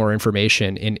so much more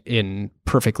information in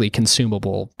perfectly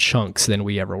consumable chunks than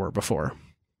we ever were before.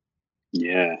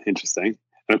 Yeah, interesting.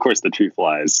 And of course, the truth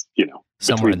lies,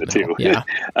 somewhere between the two. Yeah.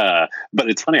 But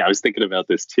it's funny. I was thinking about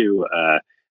this too.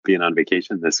 Being on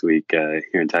vacation this week here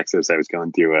in Texas, I was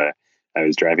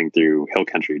driving through hill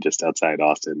country just outside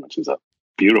Austin, which is a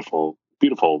beautiful,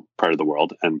 beautiful part of the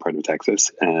world and part of Texas.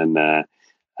 And I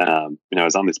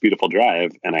was on this beautiful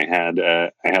drive, and I had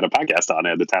a podcast on. I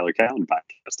had the Tyler Cowen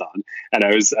podcast on, and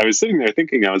I was sitting there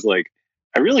thinking, I was like,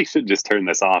 I really should just turn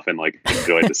this off and like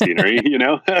enjoy the scenery,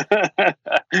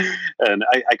 And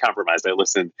I compromised. I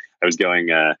listened. I was going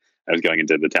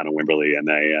into the town of Wimberley, and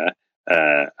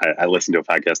I listened to a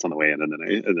podcast on the way in, and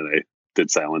then I did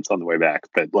silence on the way back.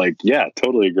 But like, yeah,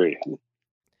 totally agree.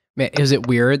 Man, is it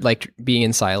weird like being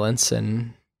in silence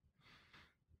and?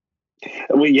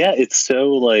 Well, yeah, it's so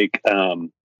like,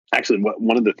 actually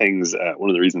one of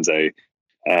the reasons I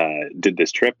did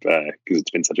this trip, because it's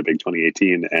been such a big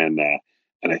 2018, and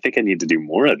I think I need to do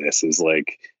more of this, is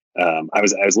like, I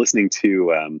was listening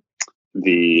to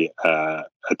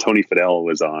Tony Fadell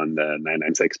was on the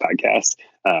 996 podcast,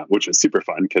 which was super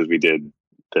fun because we did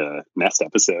the Nest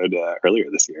episode earlier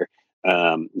this year.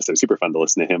 So super fun to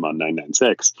listen to him on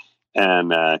 996.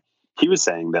 And he was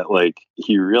saying that like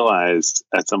he realized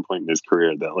at some point in his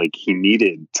career that like he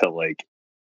needed to like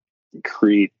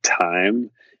create time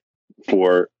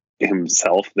for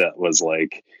himself that was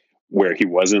like where he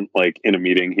wasn't like in a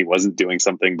meeting, he wasn't doing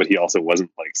something, but he also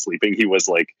wasn't like sleeping. He was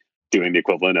like doing the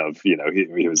equivalent of, he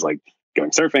was like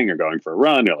going surfing or going for a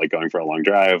run or like going for a long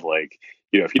drive. Like,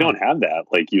 if you don't have that,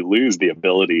 like you lose the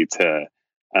ability to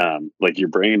like your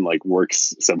brain like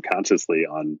works subconsciously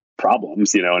on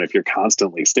problems, and if you're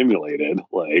constantly stimulated,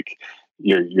 like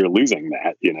you're losing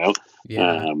that,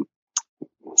 Yeah.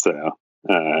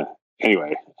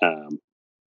 Anyway,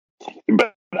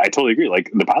 but I totally agree.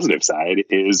 Like the positive side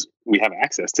is we have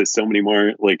access to so many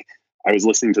more, like I was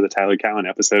listening to the Tyler Cowen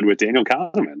episode with Daniel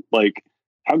Kahneman. Like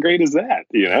how great is that?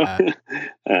 Yeah.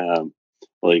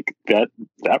 Like that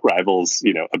rivals,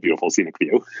 a beautiful scenic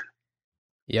view.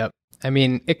 Yep. I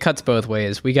mean, it cuts both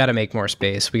ways. We got to make more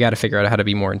space. We got to figure out how to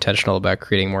be more intentional about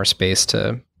creating more space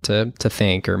to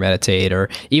think or meditate, or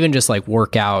even just like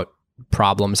work out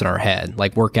problems in our head,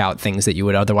 like work out things that you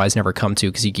would otherwise never come to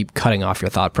because you keep cutting off your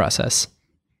thought process.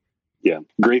 Yeah.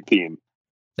 Great theme.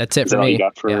 That's it Is for that all me. you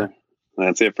got for,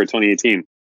 That's it for 2018.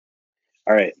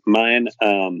 All right, mine.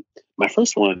 My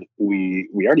first one, we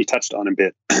already touched on a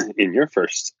bit in your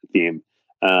first theme.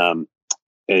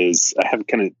 Is I have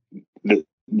kind of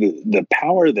the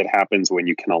power that happens when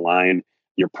you can align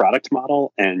your product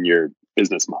model and your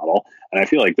business model, and I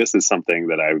feel like this is something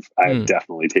that I've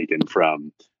definitely taken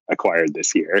from Acquired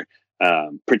this year,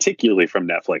 particularly from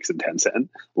Netflix and Tencent.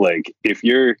 Like if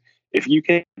you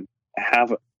can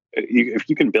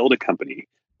build a company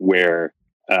where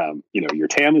your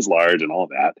TAM is large and all of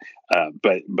that,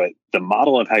 but the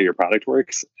model of how your product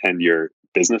works and your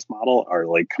business model are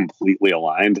like completely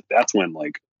aligned, that's when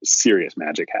like serious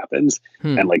magic happens.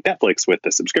 And like Netflix with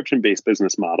the subscription-based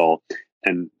business model,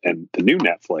 and the new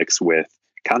Netflix with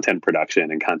content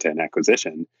production and content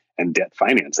acquisition and debt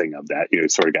financing of that,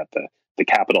 sort of got the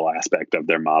capital aspect of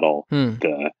their model,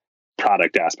 the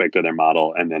product aspect of their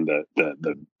model, and then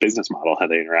the business model, how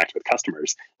they interact with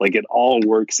customers. Like it all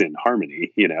works in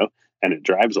harmony, and it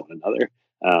drives one another.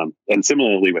 And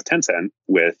similarly with Tencent,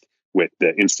 with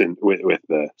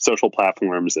the social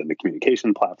platforms and the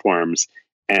communication platforms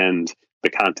and the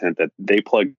content that they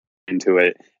plug into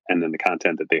it, and then the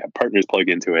content that they have partners plug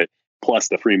into it, plus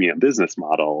the freemium business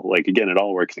model. Like again, it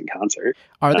all works in concert.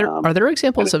 Are there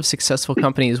examples of successful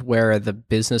companies where the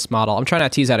business model, I'm trying to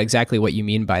tease out exactly what you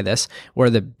mean by this, where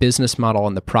the business model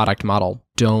and the product model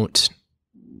don't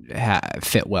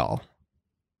fit well?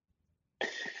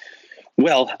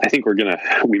 Well, I think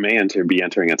we may be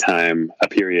entering a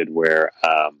period where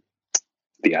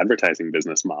the advertising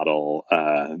business model,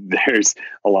 there's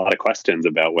a lot of questions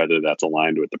about whether that's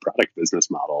aligned with the product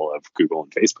business model of Google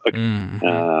and Facebook.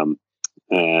 Mm-hmm.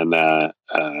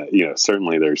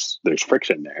 Certainly there's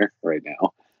friction there right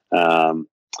now.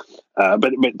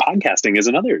 But podcasting is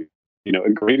another, a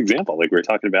great example. Like we were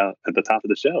talking about at the top of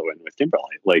the show and with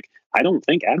Kimberly. Like I don't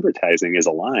think advertising is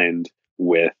aligned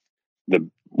with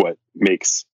what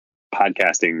makes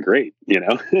podcasting great.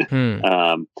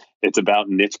 It's about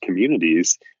niche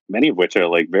communities, many of which are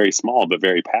like very small but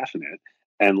very passionate.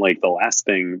 And like the last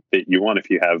thing that you want, if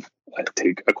you have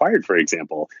take Acquired, for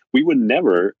example, we would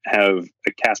never have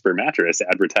a Casper mattress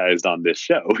advertised on this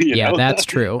show. Yeah, that's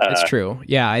true. That's true.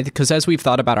 Yeah, because as we've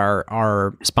thought about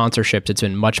our sponsorships, it's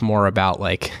been much more about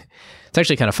like, it's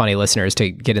actually kind of funny, listeners, to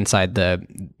get inside to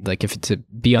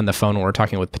be on the phone when we're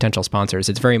talking with potential sponsors.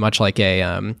 It's very much like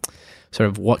a sort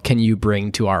of what can you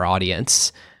bring to our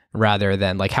audience, rather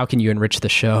than like how can you enrich the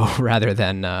show, rather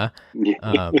than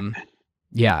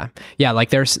yeah. Like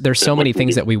there's so many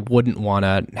things that we wouldn't want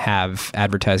to have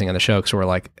advertising on the show because we're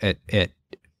like it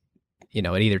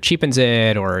either cheapens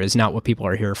it or is not what people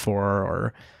are here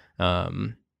for,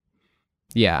 or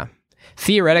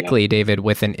theoretically, David,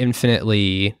 with an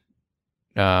infinitely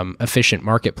efficient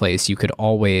marketplace, you could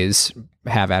always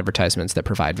have advertisements that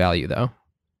provide value, though.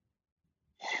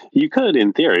 You could,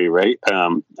 in theory, right?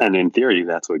 And in theory,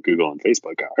 that's what Google and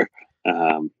Facebook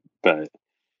are. But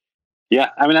yeah,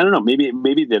 I mean, I don't know.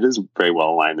 Maybe that is very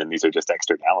well aligned, and these are just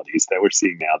externalities that we're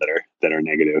seeing now that are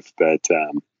negative. But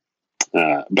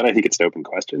I think it's an open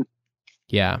question.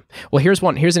 Yeah. Well, here's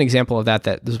an example of that.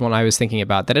 That this is one I was thinking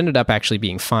about that ended up actually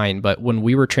being fine. But when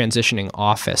we were transitioning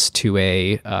Office to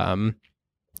a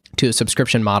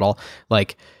subscription model,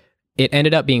 like it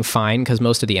ended up being fine because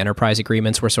most of the enterprise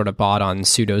agreements were sort of bought on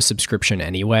pseudo subscription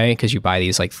anyway, because you buy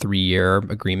these like 3-year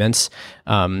agreements.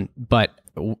 But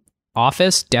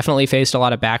Office definitely faced a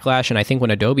lot of backlash. And I think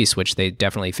when Adobe switched, they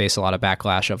definitely faced a lot of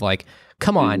backlash of like,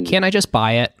 come on, can't I just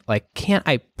buy it? Like, can't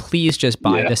I please just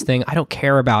buy this thing? I don't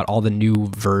care about all the new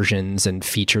versions and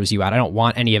features you add. I don't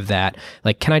want any of that.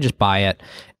 Like, can I just buy it?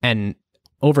 And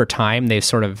over time, they've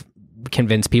sort of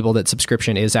convince people that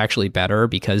subscription is actually better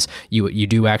because you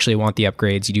do actually want the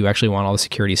upgrades, you do actually want all the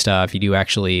security stuff, you do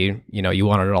actually, you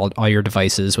want all your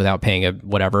devices without paying a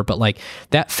whatever. But like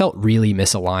that felt really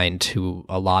misaligned to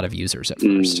a lot of users at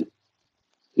first.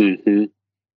 Mm-hmm.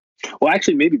 Well,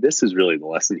 actually, maybe this is really the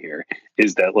lesson here,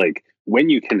 is that like when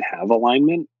you can have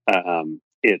alignment,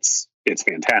 it's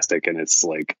fantastic, and it's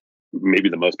like maybe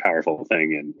the most powerful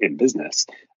thing in business.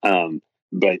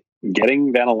 But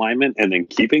getting that alignment and then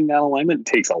keeping that alignment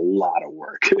takes a lot of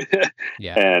work.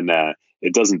 Yeah. And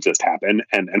it doesn't just happen.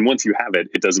 And once you have it,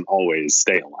 it doesn't always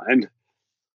stay aligned.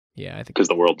 Yeah, I think because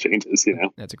the world changes,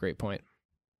 That's a great point.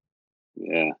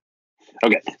 Yeah.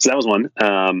 Okay. So that was one.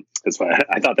 That's why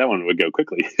I thought that one would go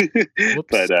quickly.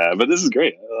 But this is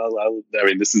great. I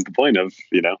mean, this is the point of,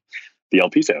 the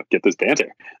LP show. Get this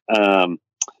banter.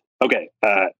 Okay.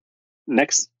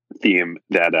 Next theme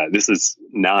that this is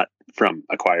not from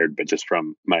Acquired, but just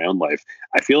from my own life.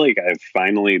 I feel like I've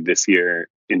finally this year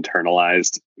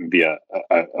internalized via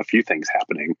a few things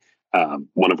happening.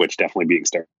 One of which definitely being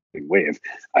started Wave,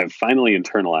 I've finally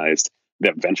internalized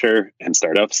that venture and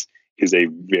startups is a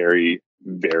very,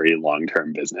 very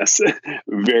long-term business,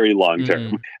 very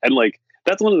long-term. And like,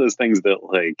 that's one of those things that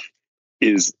like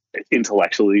is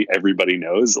intellectually everybody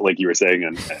knows, like you were saying,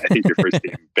 and I think your first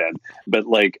theme, Ben, but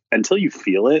like, until you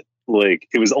feel it, like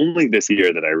it was only this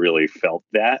year that I really felt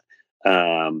that.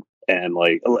 And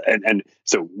like, and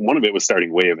so one of it was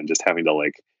starting Wave and just having to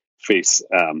like face,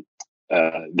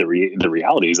 the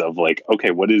realities of like,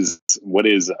 okay, what is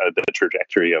the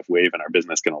trajectory of Wave and our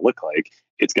business going to look like?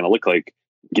 It's going to look like,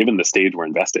 given the stage we're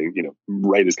investing, you know,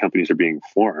 right as companies are being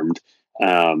formed,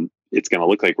 it's going to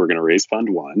look like we're going to raise fund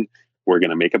one. We're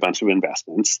going to make a bunch of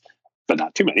investments, but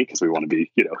not too many because we want to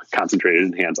be, you know, concentrated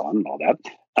and hands-on and all that.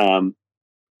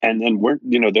 And then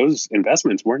those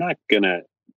investments, we're not going to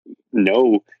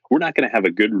have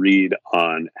a good read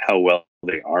on how well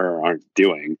they are or aren't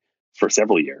doing for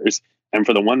several years. And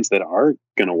for the ones that are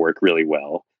going to work really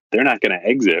well, they're not going to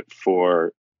exit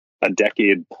for a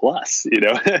decade plus, you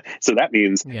know? So that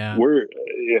means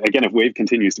if Wave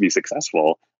continues to be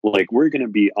successful, like we're going to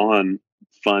be on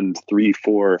fund 3,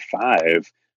 4,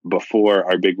 5 before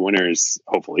our big winners,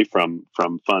 hopefully from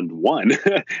fund one,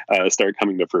 start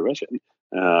coming to fruition.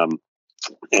 And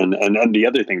the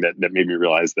other thing that made me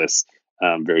realize this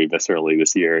very viscerally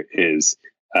this year is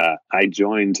I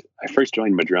first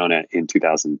joined Madrona in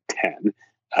 2010.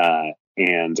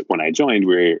 And when I joined,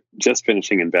 we were just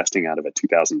finishing investing out of a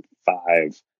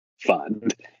 2005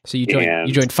 fund. So you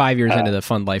joined 5 years into the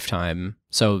fund lifetime.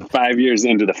 So 5 years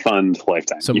into the fund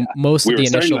lifetime. So most of the initial,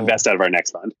 starting to invest out of our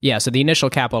next fund. Yeah. So the initial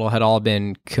capital had all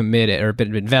been committed or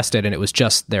been invested, and it was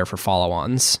just there for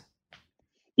follow-ons.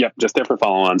 Yep, just there for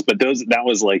follow-ons. But that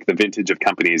was like the vintage of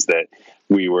companies that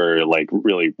we were like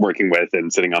really working with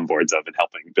and sitting on boards of and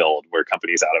helping build, were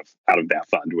companies out of that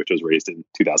fund, which was raised in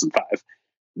 2005.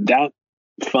 That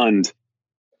fund,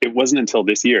 it wasn't until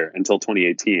this year, until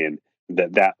 2018,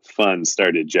 that fund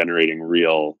started generating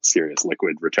real serious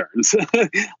liquid returns.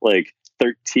 Like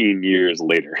 13 years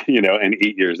later, you know, and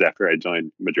 8 years after I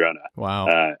joined Madrona.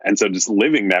 Wow. And so just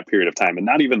living that period of time, and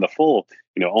not even the full,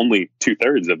 you know, only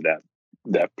 2/3 of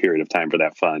that period of time for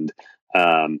that fund.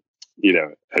 You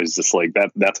know, I was just like,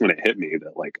 that's when it hit me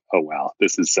that like, oh wow,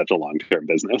 this is such a long-term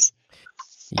business.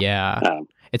 Yeah.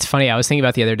 It's funny. I was thinking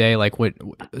about the other day, like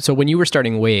so when you were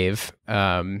starting Wave,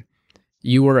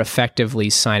 you were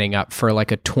effectively signing up for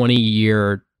like a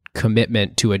 20-year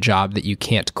commitment to a job that you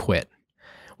can't quit,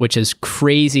 which is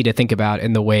crazy to think about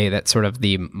in the way that sort of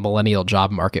the millennial job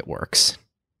market works.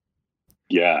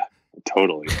 Yeah,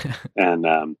 totally. And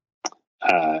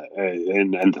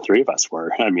the three of us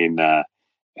were, I mean, now,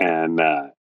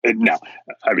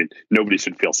 I mean, nobody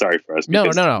should feel sorry for us. No.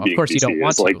 Of course, you don't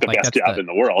want to. Like the best job in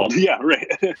the world. Yeah,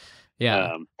 right.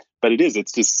 Yeah. But it is.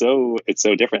 It's just it's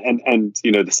so different. And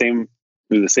you know, the same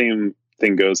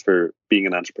thing goes for being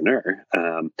an entrepreneur.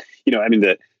 You know, I mean,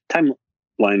 the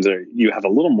timelines you have a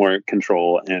little more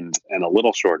control and a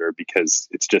little shorter because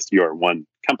it's just your one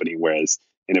company. Whereas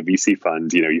in a VC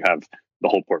fund, you know, you have the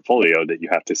whole portfolio that you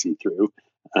have to see through.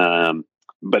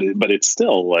 But it's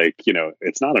still like, you know,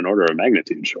 it's not an order of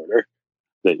magnitude shorter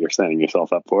that you're setting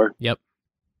yourself up for. Yep.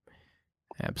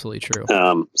 Absolutely true.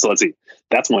 So let's see.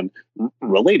 That's one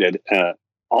related,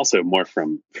 also more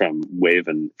from Wave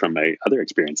and from my other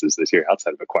experiences this year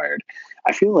outside of Acquired.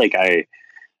 I feel like I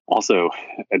also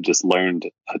have just learned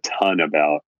a ton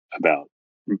about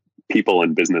people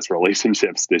and business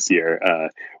relationships this year,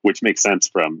 which makes sense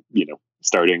from, you know,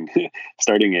 starting a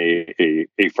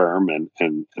firm and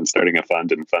starting a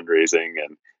fund and fundraising,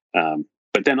 and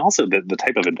but then also the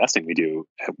type of investing we do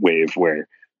at Wave, where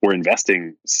we're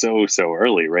investing so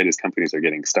early, right as companies are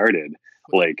getting started.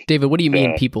 Like, David, what do you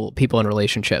mean people in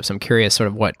relationships? I'm curious, sort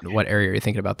of what area you're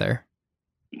thinking about there.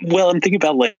 Well, I'm thinking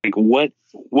about like what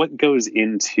goes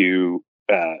into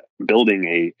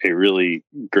building a really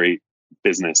great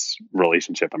business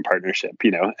relationship and partnership,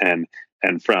 you know, and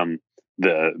from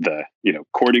the you know,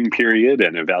 courting period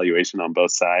and evaluation on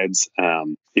both sides.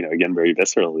 You know, again, very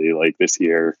viscerally, like this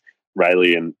year,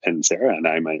 Riley and Sarah and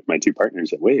I, my two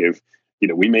partners at Wave, you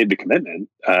know, we made the commitment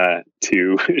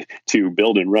to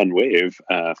build and run Wave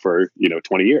for, you know,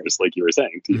 20 years, like you were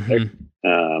saying.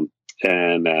 Mm-hmm.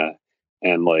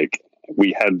 And like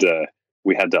we had to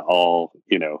all,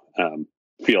 you know,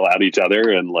 feel out each other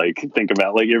and like think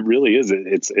about, like, it really is,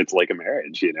 it's like a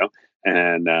marriage, you know,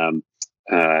 and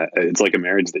it's like a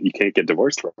marriage that you can't get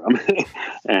divorced from.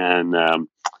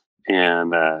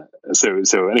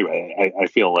 So anyway, I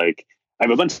feel like I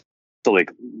have a bunch of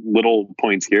like little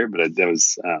points here, but that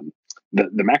was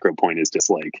the macro point is just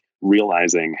like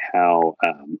realizing how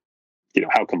you know,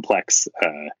 how complex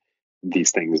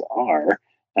these things are,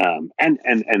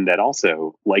 And that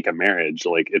also, like a marriage,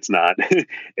 like it's not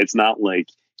it's not like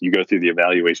you go through the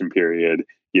evaluation period,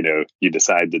 you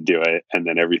decide to do it, and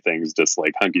then everything's just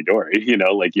like hunky dory.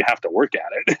 Like you have to work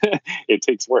at it. It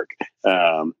takes work,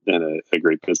 and a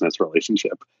great business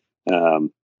relationship.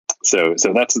 So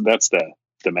that's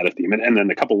the meta theme, and then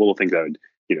a couple little things I would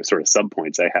sort of sub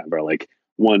points I have are like,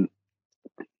 one,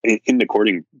 in the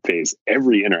courting phase,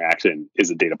 every interaction is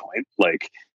a data point. Like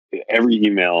every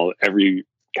email, every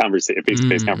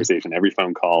face-to-face conversation, every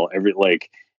phone call, every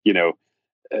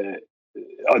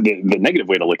the negative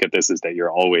way to look at this is that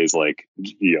you're always like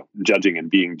judging and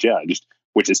being judged,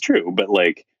 which is true, but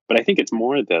I think it's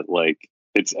more that like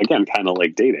it's again kind of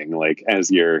like dating. Like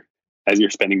as you're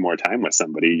spending more time with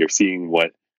somebody, you're seeing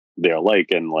what they're like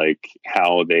and like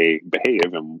how they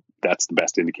behave, and that's the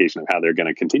best indication of how they're going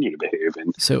to continue to behave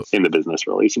in the business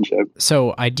relationship.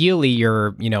 So ideally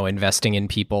you're, investing in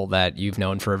people that you've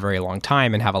known for a very long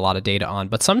time and have a lot of data on,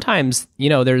 but sometimes,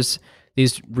 there's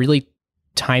these really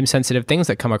time sensitive things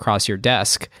that come across your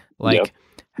desk. Like,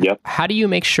 Yep. How do you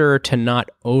make sure to not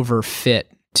overfit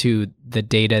to the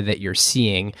data that you're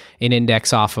seeing and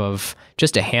index off of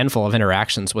just a handful of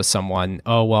interactions with someone?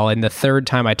 Oh, well, in the third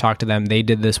time I talked to them, they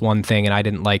did this one thing and I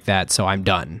didn't like that, so I'm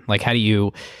done. Like, how do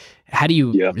you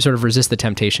sort of resist the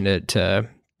temptation to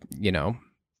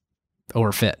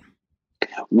overfit?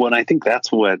 Well, I think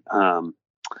that's what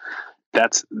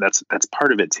that's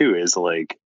part of it too, is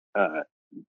like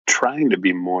trying to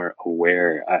be more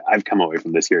aware. I've come away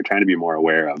from this year trying to be more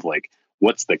aware of like,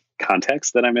 what's the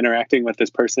context that I'm interacting with this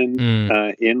person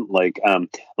in? Like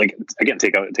again,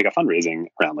 take a fundraising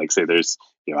round. Like, say there's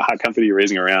a hot company you're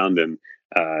raising around, and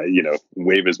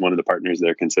Wave is one of the partners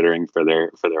they're considering for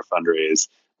their fundraise.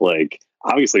 Like,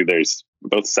 obviously, there's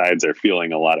both sides are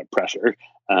feeling a lot of pressure.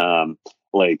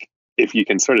 Like, if you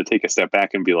can sort of take a step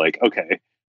back and be like, okay,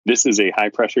 this is a high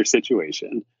pressure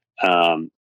situation.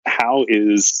 How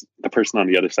is the person on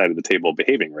the other side of the table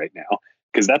behaving right now?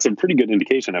 Because that's a pretty good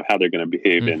indication of how they're going to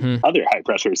behave in other high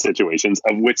pressure situations,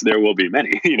 of which there will be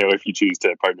many, if you choose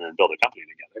to partner and build a company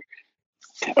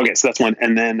together. Okay. So that's one.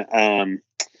 And then, and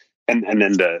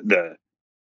then the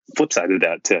flip side of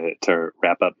that, to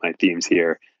wrap up my themes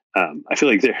here. I feel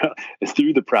like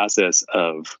through the process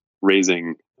of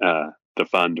raising the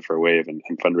fund for Wave and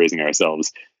fundraising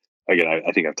ourselves, again,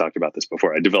 I think I've talked about this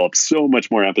before. I developed so much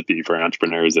more empathy for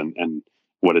entrepreneurs and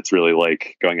what it's really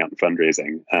like going out and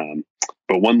fundraising.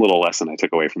 But one little lesson I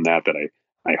took away from that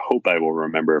I hope I will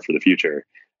remember for the future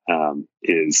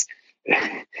is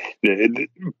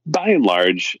by and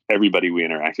large, everybody we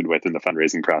interacted with in the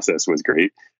fundraising process was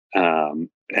great. And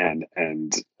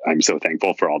I'm so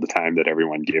thankful for all the time that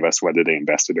everyone gave us, whether they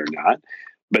invested or not.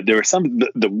 But there were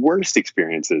the worst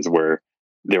experiences where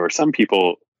there were some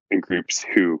people in groups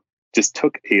who just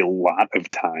took a lot of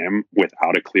time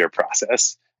without a clear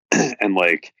process. And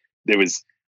like, they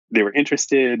were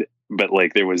interested, but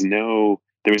like, there was no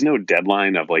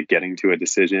deadline of like getting to a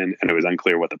decision, and it was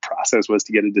unclear what the process was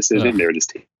to get a decision. They were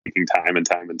just taking time and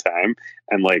time and time.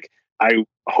 And like, I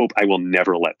hope I will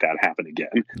never let that happen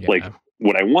again. Yeah. Like,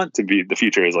 what I want to be the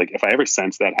future is like, if I ever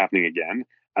sense that happening again,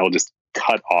 I will just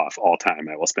cut off all time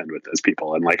I will spend with those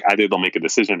people. And like, either they'll make a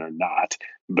decision or not.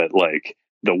 But like,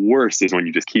 the worst is when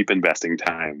you just keep investing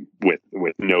time with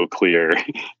no clear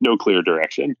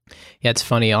direction. Yeah, it's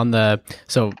funny for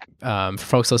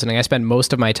folks listening, I spend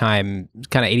most of my time,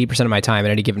 kind of 80% of my time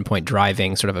at any given point,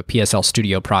 driving sort of a PSL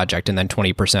studio project, and then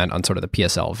 20% on sort of the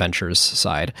PSL ventures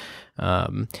side.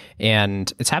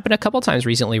 And it's happened a couple of times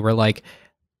recently where like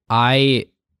I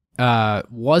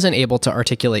wasn't able to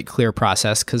articulate clear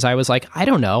process because I was like, I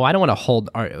don't know, I don't want to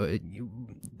hold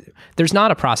there's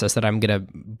not a process that I'm going to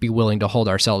be willing to hold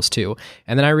ourselves to.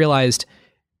 And then I realized,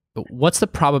 what's the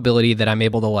probability that I'm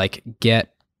able to like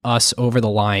get us over the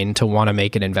line to want to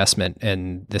make an investment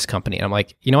in this company? And I'm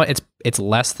like, you know what? It's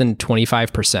less than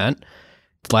 25%,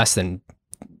 it's less than,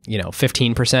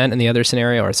 15% in the other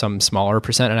scenario, or some smaller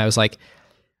percent. And I was like,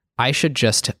 I should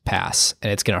just pass,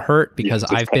 and it's going to hurt because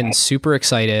I've been super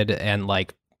excited, and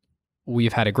like,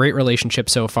 we've had a great relationship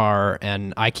so far,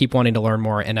 and I keep wanting to learn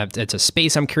more, and it's a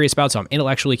space I'm curious about, so I'm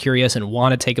intellectually curious and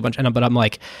want to take a bunch, but I'm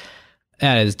like,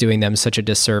 that is doing them such a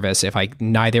disservice if I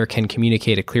neither can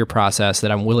communicate a clear process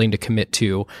that I'm willing to commit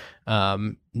to,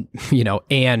 and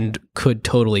could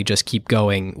totally just keep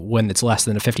going when it's less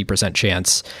than a 50%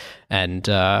 chance. And,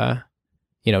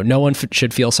 no one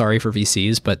should feel sorry for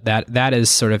VCs, but that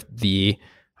is sort of the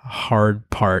hard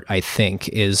part, I think,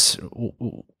 is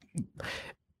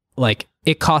like,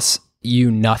 it costs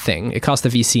you nothing. It costs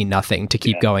the VC nothing to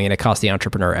keep going, and it costs the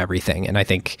entrepreneur everything. And I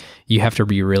think you have to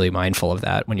be really mindful of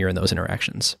that when you're in those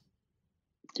interactions.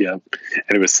 Yeah.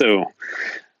 And it was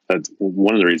that's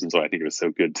one of the reasons why I think it was so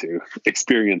good to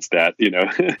experience that,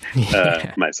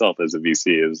 myself as a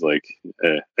VC is like,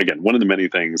 again, one of the many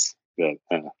things that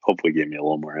hopefully gave me a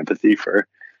little more empathy for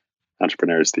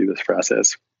entrepreneurs through this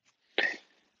process.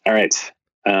 All right.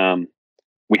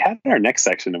 We had our next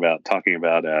section about talking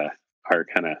about our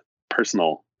kind of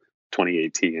personal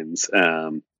 2018s.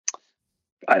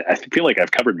 I feel like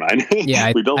I've covered mine. Yeah,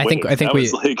 I think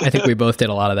we both did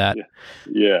a lot of that.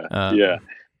 Yeah.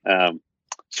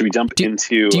 Should we jump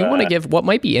into? Do you want to give what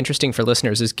might be interesting for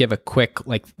listeners? Is give a quick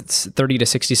 30 to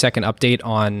 60 second update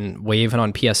on Wave and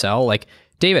on PSL. Like,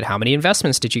 David, how many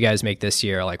investments did you guys make this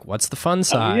year? Like, what's the fund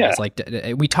size? Yeah. Like,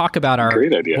 we talk about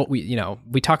great idea. What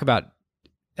we talk about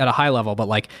at a high level, but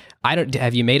like,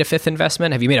 have you made a fifth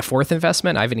investment? Have you made a fourth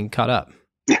investment? I haven't even caught up.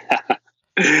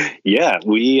 Yeah,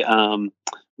 we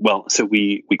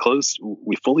fully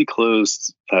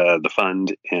closed the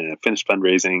fund and finished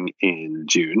fundraising in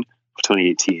June of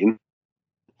 2018.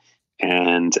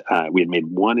 And we had made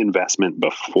one investment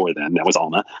before then. That was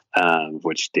Alma,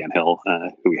 which Dan Hill,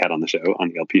 who we had on the show, on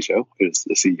the LP show, is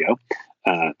the CEO.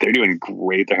 They're doing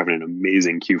great. They're having an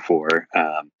amazing Q4.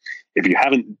 If you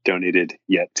haven't donated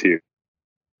yet to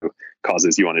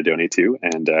causes you want to donate to,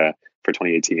 and for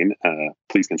 2018,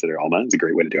 please consider Alma. It's a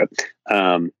great way to do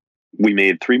it. We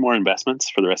made 3 more investments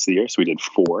for the rest of the year. So we did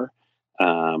 4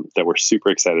 that we're super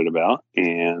excited about.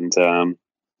 And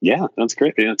yeah, that's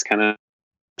great. It's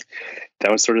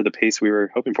that was sort of the pace we were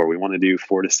hoping for. We want to do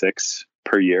 4 to 6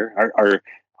 per year.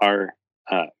 Our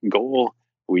goal,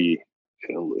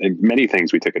 in many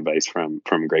things, we took advice from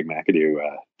Greg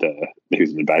McAdoo,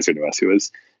 who's an advisor to us, who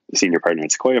was the senior partner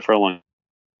at Sequoia for a long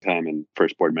time and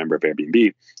first board member of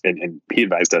Airbnb. And he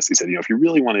advised us, he said, if you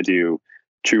really want to do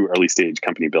true early stage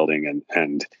company building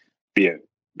and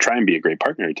try and be a great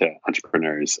partner to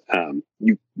entrepreneurs,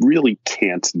 you really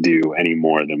can't do any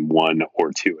more than 1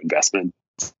 or 2 investments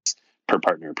per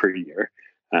partner per year.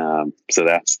 So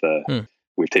that's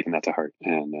we've taken that to heart,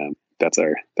 and that's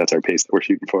our pace that we're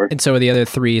shooting for. And so are the other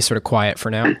 3 sort of quiet for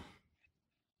now?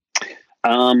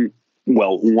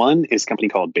 Well, one is a company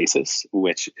called Basis,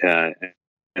 which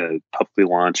publicly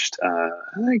launched,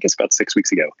 I guess about 6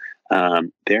 weeks ago.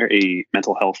 They're a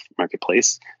mental health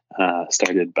marketplace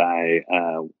started by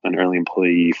an early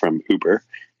employee from Uber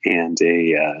and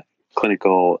a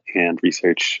clinical and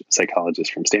research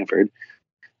psychologist from Stanford,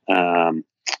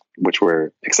 which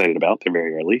we're excited about. They're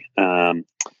very early.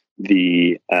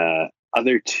 The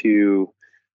other 2,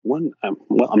 one,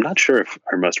 I'm not sure if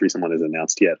our most recent one is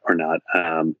announced yet or not.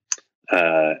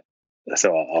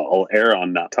 So I'll err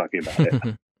on not talking about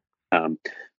it.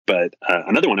 But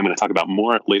another one I'm going to talk about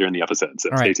more later in the episode. So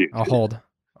stay tuned. I'll hold.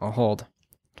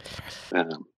 How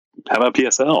about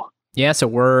PSL? Yeah, so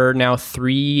we're now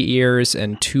 3 years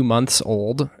and 2 months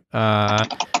old.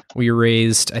 We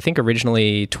raised, I think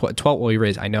originally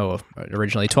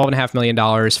originally $12.5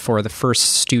 million for the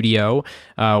first studio,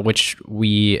 which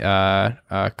we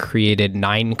created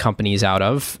 9 companies out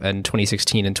of in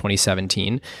 2016 and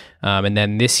 2017. And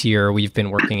then this year we've been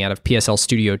working out of PSL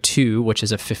Studio 2, which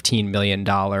is a $15 million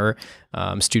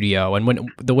studio.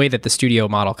 And the way that the studio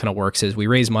model kind of works is we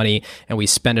raise money and we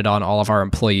spend it on all of our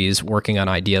employees working on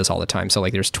ideas all the time. So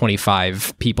like there's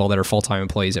 25 people that are full-time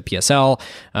employees at PSL.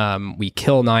 We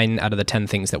kill 9 out of the 10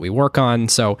 things that we work on.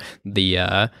 So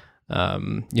the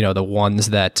ones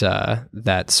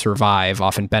that survive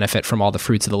often benefit from all the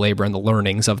fruits of the labor and the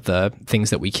learnings of the things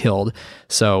that we killed.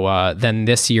 So then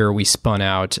this year we spun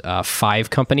out 5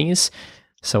 companies.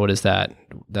 So what is that?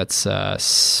 That's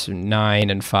 9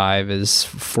 and 5 is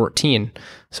 14.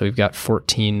 So we've got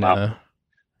 14. Wow.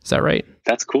 Is that right?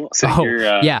 That's cool. So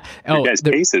your guys'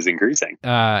 pace is increasing.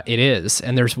 It is.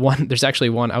 And there's actually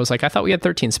one, I was like, I thought we had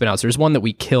 13 spinouts. There's one that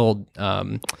we killed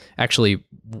actually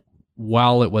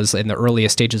while it was in the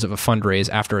earliest stages of a fundraise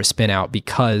after a spin out,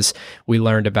 because we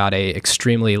learned about a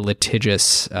extremely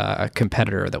litigious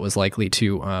competitor that was likely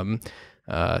to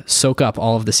soak up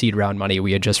all of the seed round money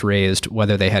we had just raised,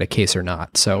 whether they had a case or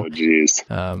not. So, oh geez,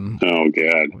 oh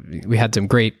god, we had some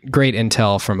great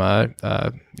intel from a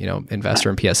investor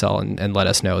in PSL and let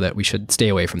us know that we should stay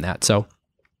away from that. So,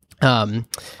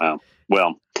 wow.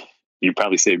 Well, you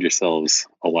probably saved yourselves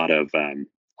a lot of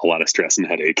stress and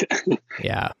headache.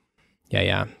 Yeah.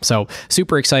 So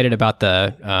super excited about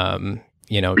the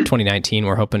 2019.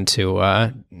 We're hoping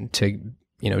to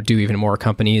do even more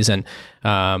companies. And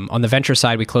on the venture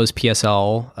side, we closed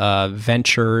PSL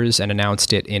Ventures and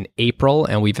announced it in April.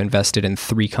 And we've invested in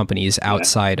 3 companies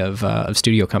outside of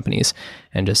studio companies,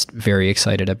 and just very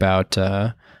excited about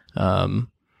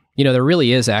there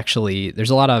really is actually,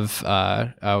 there's a lot of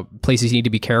places you need to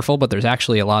be careful, but there's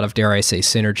actually a lot of, dare I say,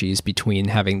 synergies between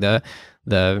having the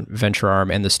venture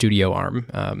arm and the studio arm.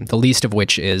 The least of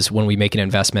which is when we make an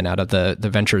investment out of the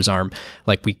ventures arm,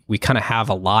 like we kind of have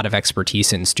a lot of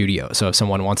expertise in studio. So if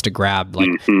someone wants to grab like,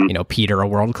 Peter, a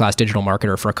world-class digital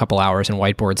marketer, for a couple hours and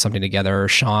whiteboard something together, or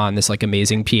Sean, this like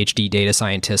amazing PhD data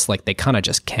scientist, like they kind of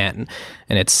just can.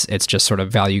 And it's just sort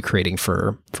of value creating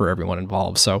for everyone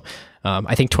involved. So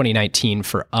I think 2019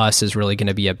 for us is really going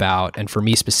to be about, and for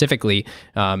me specifically,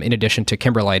 in addition to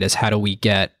Kimberlite, is how do we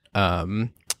get,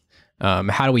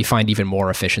 how do we find even more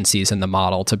efficiencies in the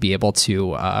model to be able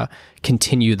to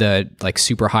continue the like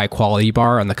super high quality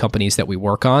bar on the companies that we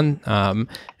work on,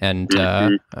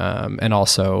 and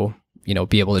also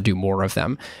be able to do more of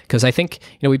them? Because I think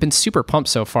we've been super pumped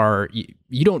so far.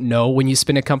 You don't know when you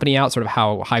spin a company out sort of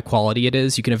how high quality it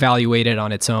is. You can evaluate it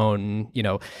on its own,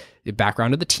 the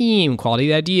background of the team, quality of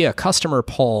the idea, customer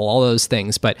pull, all those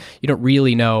things, but you don't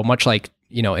really know, much like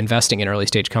investing in early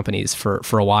stage companies for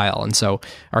a while. And so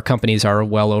our companies are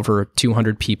well over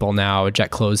 200 people now.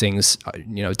 Jet Closings,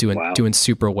 doing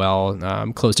super well.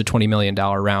 Closed a $20 million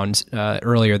round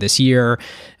earlier this year,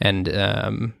 and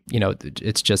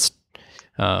it's just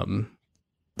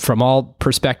from all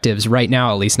perspectives right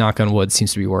now, at least, knock on wood,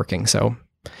 seems to be working. So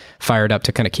fired up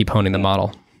to kind of keep honing the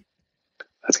model.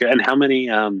 That's good. And how many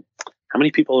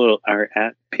people are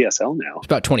at PSL now? It's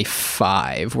about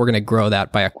 25. We're going to grow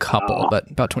that by a couple, but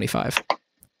about 25.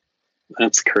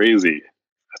 That's crazy.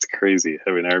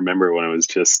 I mean, I remember when it was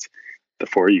just the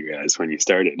four of you guys when you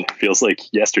started. It feels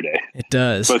like yesterday. It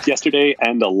does. Both yesterday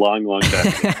and a long, long time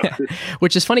ago.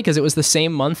 Which is funny because it was the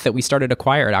same month that we started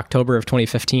Acquired. October of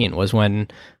 2015 was when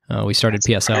we started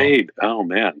PSL. Great. Oh,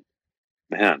 man.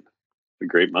 A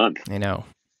great month. I know.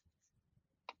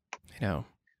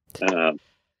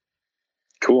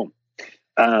 Cool.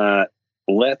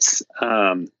 Let's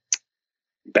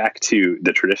back to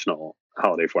the traditional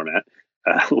holiday format.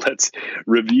 Let's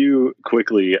review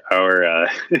quickly our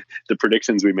the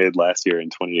predictions we made last year in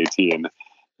 2018.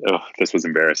 Oh, this was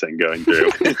embarrassing going through.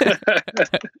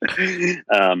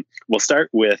 We'll start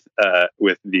with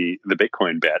the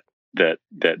Bitcoin bet that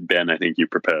Ben, I think you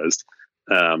proposed.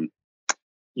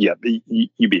 Yeah,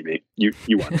 you beat me. You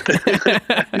won.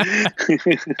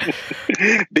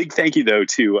 Big thank you, though,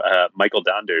 to Michael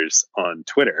Donders on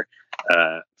Twitter,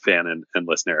 fan and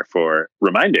listener, for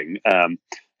reminding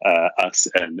us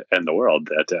and the world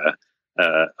that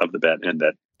of the bet, and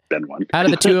that Ben won. Out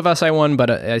of the two of us, I won,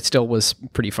 but I still was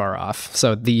pretty far off.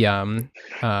 So the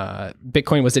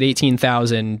Bitcoin was at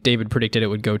 18,000. David predicted it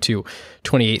would go to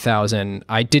 28,000.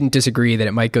 I didn't disagree that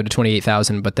it might go to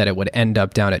 28,000, but that it would end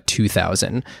up down at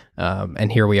 2,000.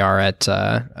 And here we are at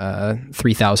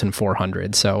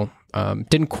 3,400. So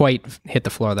didn't quite hit the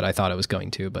floor that I thought it was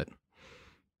going to, but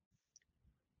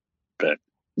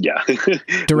yeah,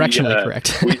 directionally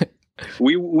correct.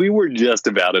 We were just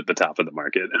about at the top of the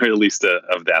market, or at least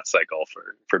of that cycle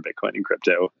for Bitcoin and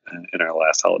crypto in our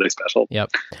last holiday special. Yep.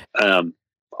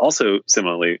 Also,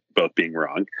 similarly, both being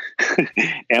wrong.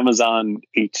 Amazon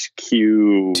HQ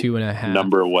 2.5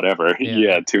 number whatever.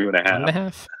 Yeah, 2.5.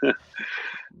 1.5.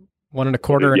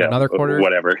 1.25 and another quarter.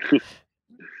 Whatever.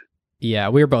 Yeah,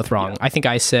 we were both wrong. I think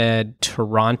I said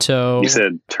Toronto. You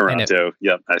said Toronto.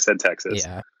 Yep, I said Texas.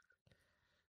 Yeah.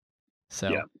 So.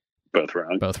 Yeah. Both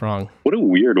wrong. What a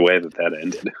weird way that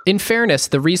ended. In fairness,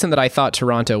 the reason that I thought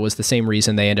Toronto was the same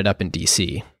reason they ended up in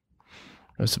DC. It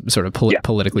was sort of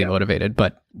politically motivated,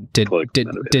 but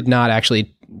did not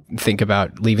actually think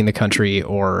about leaving the country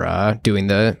or doing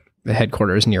the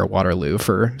headquarters near Waterloo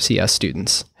for CS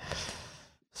students.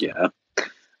 Yeah.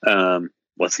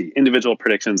 Let's see. Individual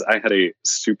predictions. I had a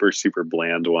super, super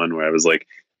bland one where I was like,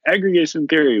 aggregation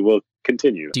theory will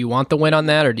continue. Do you want the win on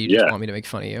that, or do you just want me to make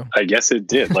fun of you? I guess it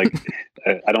did. Like,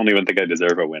 I don't even think I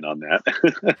deserve a win on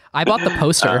that. I bought the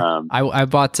poster. I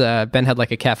bought, Ben had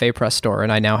like a Cafe Press store,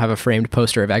 and I now have a framed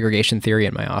poster of aggregation theory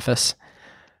in my office.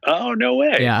 Oh, no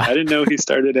way. Yeah. I didn't know he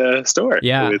started a store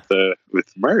yeah.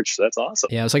 with merch. That's awesome.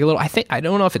 Yeah, it was like a little, I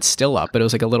don't know if it's still up, but it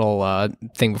was like a little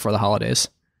thing before the holidays.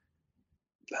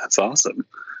 That's awesome.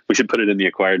 We should put it in the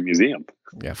Acquired Museum.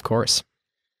 Yeah, of course.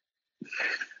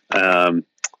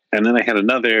 And then I had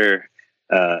another,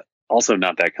 also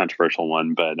not that controversial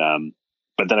one, but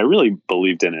that I really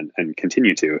believed in and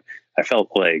continue to. I felt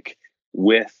like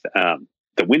with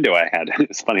the window I had,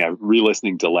 it's funny, I'm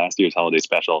re-listening to last year's holiday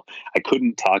special. I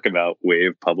couldn't talk about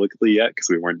Wave publicly yet because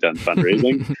we weren't done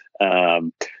fundraising.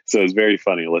 So it was very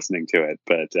funny listening to it.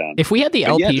 But if we had the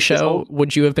LP show,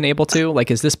 would you have been able to? Like,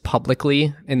 is this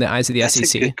publicly in the eyes of the SEC?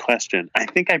 That's a good question. I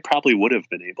think I probably would have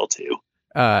been able to.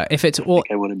 If it's I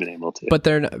think I would have been able to. but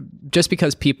they're just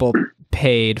because people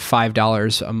paid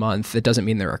 $5 a month, it doesn't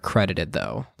mean they're accredited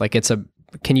though. Like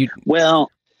can you? Well,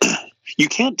 you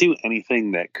can't do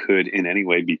anything that could in any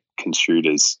way be construed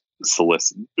as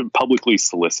publicly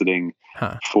soliciting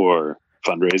for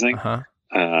fundraising,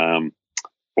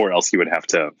 or else you would have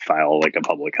to file like a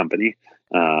public company.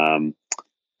 And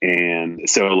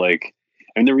so like,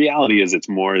 I mean, the reality is it's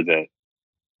more that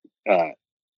I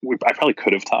probably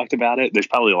could have talked about it. There's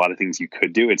probably a lot of things you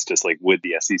could do. It's just like, would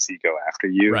the SEC go after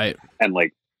you? Right. And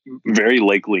like, very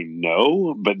likely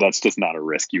no, but that's just not a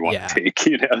risk you want to take,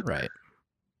 you know?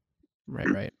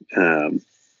 Right.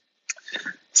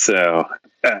 So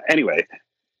anyway,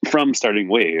 from starting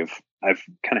Wave, I've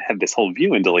kind of had this whole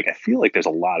view into like, I feel like there's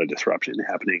a lot of disruption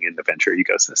happening in the venture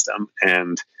ecosystem.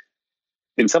 And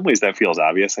in some ways that feels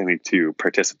obvious, I think, to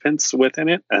participants within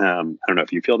it. I don't know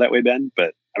if you feel that way, Ben,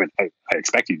 but I mean, I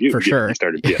expect you do. For sure. You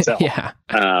started PSL. Yeah.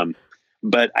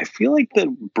 But I feel like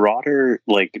the broader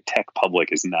like tech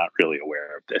public is not really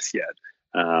aware of this yet.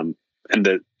 And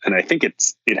I think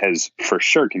it has for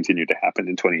sure continued to happen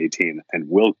in 2018 and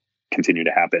will continue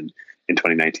to happen in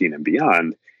 2019 and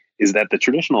beyond, is that the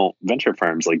traditional venture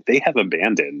firms, like, they have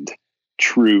abandoned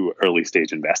true early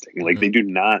stage investing. Like, they do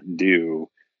not do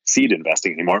seed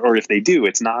investing anymore. Or if they do,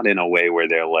 it's not in a way where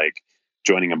they're like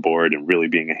joining a board and really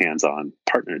being a hands-on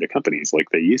partner to companies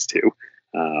like they used to.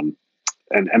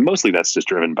 And mostly that's just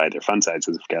driven by their fund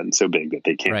sizes have gotten so big that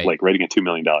they can't, like, writing a $2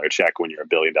 million check when you're $1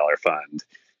 billion fund,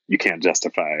 you can't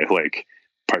justify like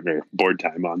partner board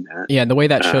time on that. Yeah, and the way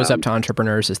that shows up to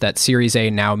entrepreneurs is that Series A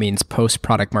now means post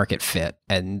product market fit,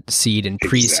 and seed and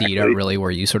pre-seed are really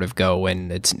where you sort of go when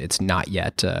it's not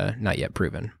yet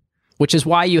proven. Which is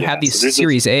why you have these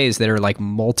Series A's that are like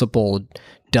multiple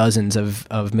dozens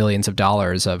of millions of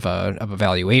dollars of a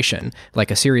valuation.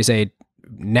 Like a Series A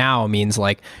now means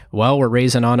like, well, we're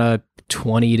raising on a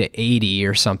 20 to 80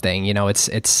 or something. You know,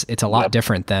 it's a lot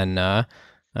different than than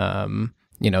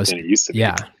it used to be.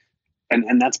 Yeah.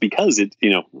 And that's because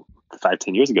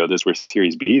 5-10 years ago, those were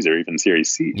Series B's or even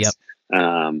Series C's.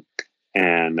 Yep.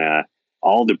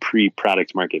 All the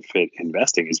pre-product market fit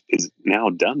investing is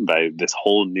now done by this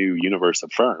whole new universe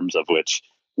of firms, of which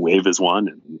Wave is one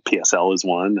and PSL is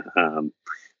one.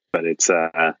 But it's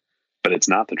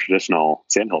not the traditional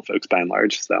Sandhill folks by and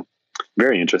large. So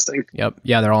very interesting. Yep.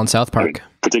 Yeah, they're all in South Park. I mean,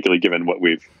 particularly given what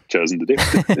we've chosen to do.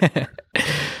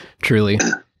 Truly.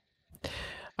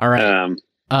 All right.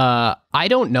 I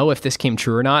don't know if this came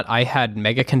true or not. I had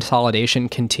mega consolidation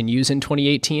continues in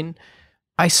 2018.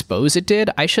 I suppose it did.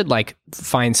 I should like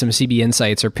find some CB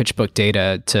Insights or PitchBook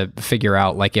data to figure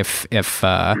out like if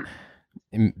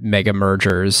mega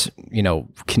mergers,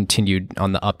 continued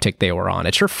on the uptick they were on.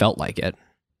 It sure felt like it.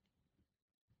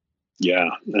 Yeah.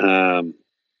 I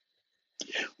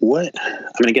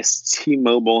guess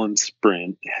T-Mobile and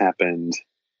Sprint happened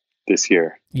this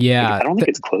year. Yeah. I don't think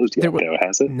it's closed yet, though,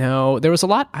 has it? No, there was a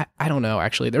lot. I don't know,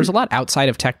 actually. There was a lot outside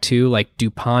of tech, too. Like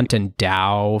DuPont and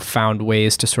Dow found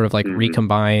ways to sort of like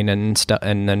recombine and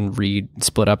then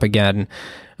split up again.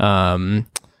 Yeah,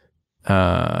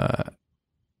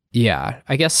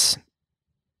 I guess.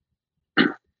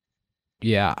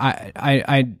 Yeah,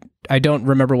 I don't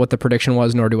remember what the prediction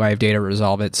was, nor do I have data to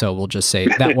resolve it. So we'll just say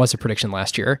that was a prediction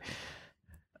last year.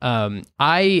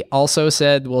 I also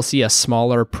said we'll see a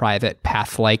smaller private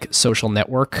path-like social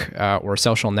network or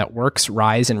social networks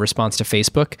rise in response to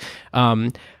Facebook.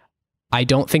 I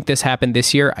don't think this happened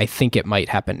this year. I think it might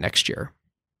happen next year.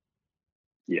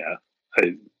 Yeah,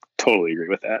 I totally agree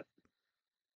with that.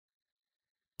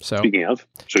 So, speaking of,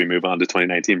 should we move on to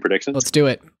 2019 predictions? Let's do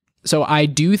it. So I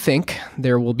do think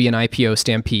there will be an IPO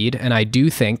stampede, and I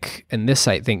do think, and this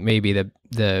I think maybe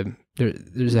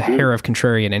there's a hair of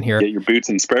contrarian in here. Get your boots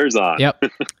and spurs on. Yep.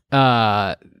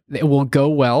 It will go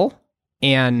well,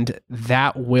 and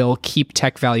that will keep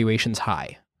tech valuations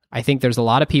high. I think there's a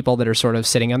lot of people that are sort of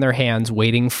sitting on their hands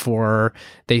waiting for,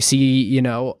 they see,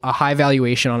 a high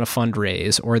valuation on a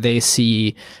fundraise, or they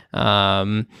see,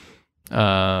 that's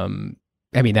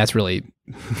really,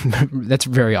 that's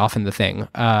very often the thing.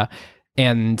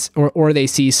 Or they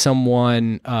see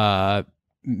someone,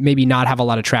 maybe not have a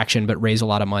lot of traction, but raise a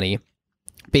lot of money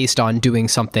based on doing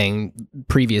something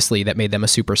previously that made them a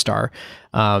superstar.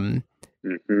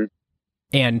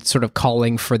 And sort of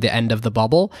calling for the end of the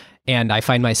bubble. And I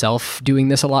find myself doing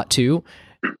this a lot too.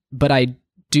 But I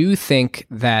do think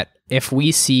that if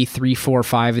we see 3, 4,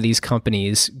 5 of these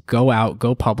companies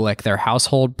go public, they're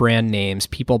household brand names,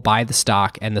 people buy the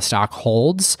stock and the stock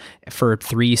holds for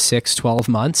 3, 6, 12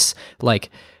 months, like,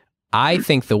 I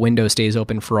think the window stays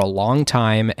open for a long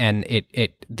time, and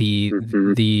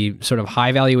the sort of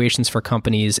high valuations for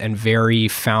companies and very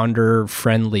founder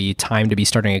friendly time to be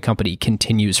starting a company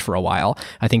continues for a while.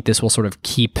 I think this will sort of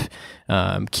keep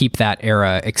that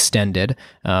era extended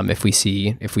if we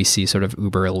see sort of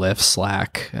Uber, Lyft,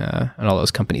 Slack, and all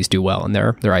those companies do well in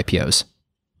their IPOs.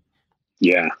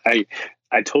 Yeah, I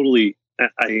totally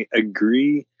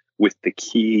agree with the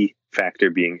key factor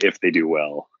being if they do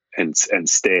well and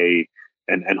stay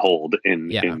and hold in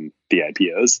the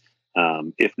IPOs.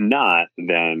 If not,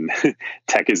 then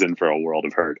tech is in for a world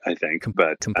of hurt, I think.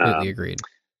 But completely agreed.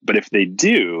 But if they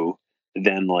do,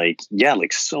 then like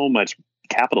so much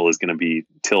capital is going to be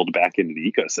tilled back into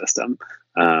the ecosystem.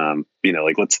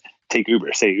 Like let's take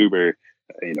Uber. Say Uber,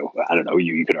 I don't know.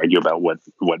 You could argue about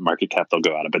what market cap they'll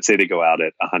go out at, but say they go out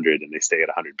at 100 and they stay at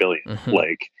 100 billion. Mm-hmm.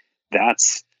 Like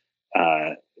that's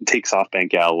take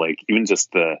SoftBank out. Like even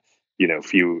just the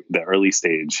early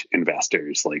stage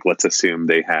investors. Like let's assume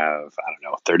they have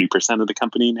 30% of the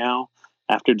company now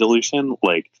after dilution.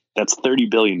 Like that's $30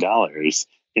 billion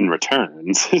in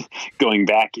returns going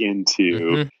back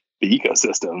into the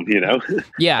ecosystem,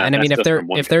 Yeah, and I mean,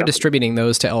 if they're distributing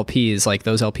those to LPs, like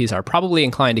those LPs are probably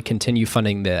inclined to continue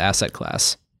funding the asset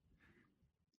class.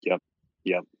 Yep,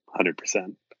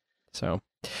 100%. So, all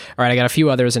right, I got a few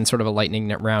others in sort of a lightning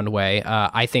round way.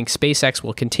 I think SpaceX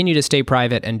will continue to stay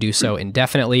private and do so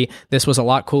indefinitely. This was a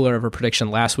lot cooler of a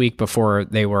prediction last week before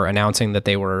they were announcing that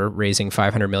they were raising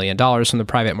 $500 million from the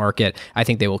private market. I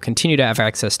think they will continue to have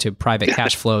access to private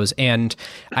cash flows and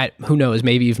who knows,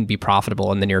 maybe even be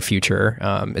profitable in the near future.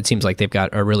 It seems like they've got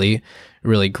a really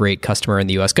great customer in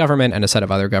the U.S. government and a set of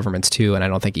other governments too. And I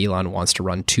don't think Elon wants to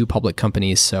run two public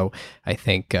companies. So I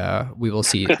think we will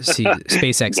see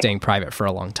SpaceX staying private for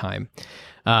a long time.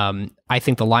 I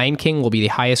think The Lion King will be the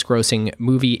highest grossing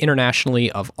movie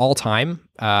internationally of all time.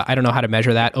 I don't know how to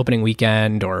measure that opening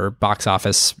weekend or box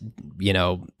office,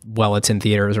 while it's in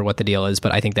theaters or what the deal is,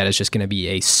 but I think that is just going to be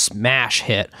a smash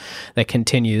hit that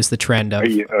continues the trend of...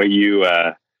 Are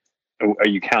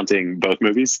you counting both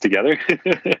movies together?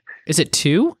 Is it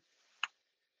two?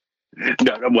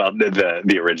 No, well,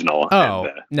 the original. Oh,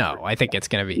 no, I think it's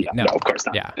going to be... No, of course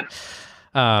not. Yeah.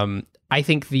 I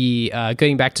think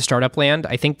going back to startup land,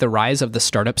 I think the rise of the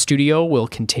startup studio will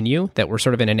continue, that we're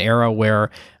sort of in an era where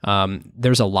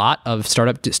there's a lot of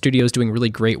startup studios doing really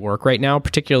great work right now.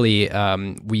 Particularly,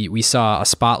 we saw a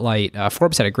spotlight,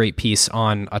 Forbes had a great piece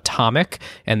on Atomic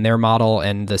and their model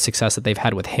and the success that they've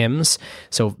had with HIMSS.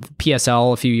 So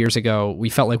PSL a few years ago, we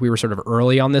felt like we were sort of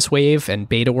early on this wave, and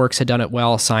BetaWorks had done it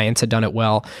well, Science had done it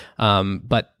well.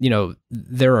 But,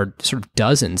 there are sort of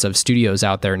dozens of studios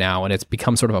out there now, and it's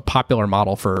become sort of a popular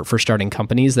model for starting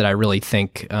companies that I really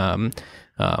think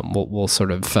will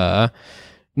sort of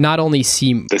not only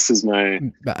see... This is my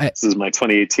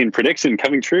 2018 prediction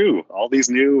coming true. All these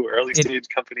new early stage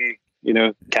company,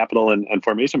 capital and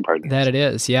formation partners. That it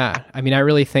is, yeah. I mean, I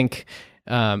really think...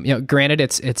 granted,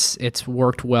 it's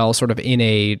worked well sort of in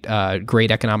a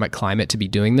great economic climate to be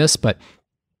doing this, but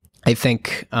I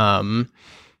think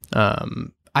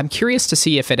I'm curious to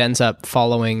see if it ends up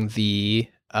following the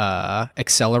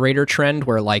accelerator trend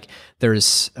where like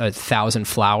there's 1,000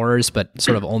 flowers but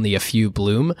sort of only a few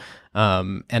bloom.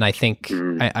 And I think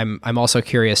I'm also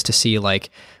curious to see like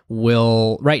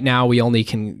right now we only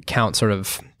can count sort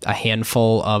of a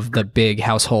handful of the big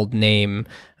household name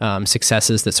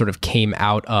successes that sort of came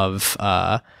out of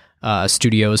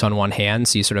studios on one hand.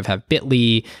 So you sort of have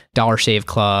Bitly, Dollar Shave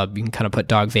Club, you can kind of put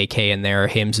Dog Vacay in there.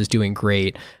 HIMSS is doing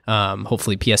great.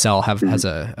 Hopefully PSL has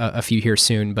a few here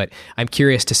soon, but I'm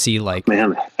curious to see like...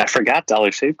 Man, I forgot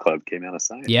Dollar Shave Club came out of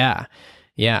Science.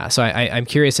 Yeah. So I'm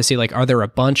curious to see like, are there a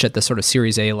bunch at the sort of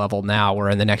Series A level now where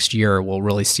in the next year we'll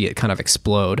really see it kind of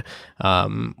explode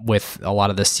with a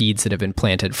lot of the seeds that have been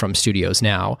planted from studios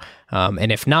now.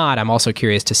 And if not, I'm also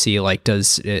curious to see like,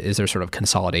 is there sort of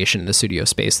consolidation in the studio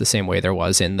space the same way there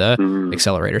was in the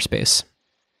accelerator space?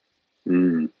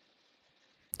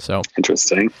 So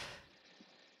interesting.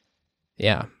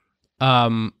 Yeah.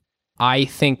 I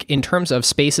think in terms of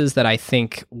spaces that I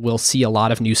think will see a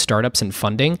lot of new startups and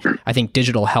funding, I think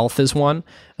digital health is one.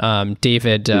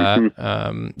 David, you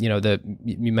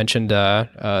mentioned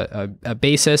a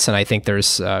Basis, and I think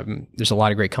there's a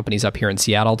lot of great companies up here in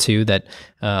Seattle too that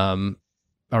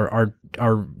are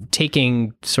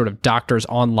taking sort of doctors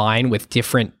online with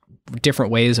different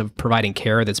ways of providing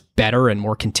care that's better and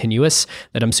more continuous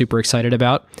that I'm super excited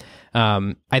about.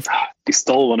 You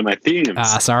stole one of my themes.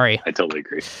 Sorry. I totally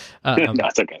agree. No,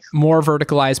 it's okay. More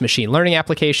verticalized machine learning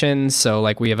applications. So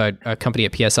like we have a company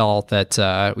at PSL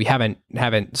that we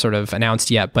haven't sort of announced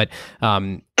yet, but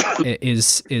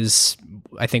is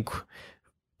I think,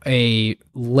 a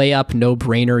layup,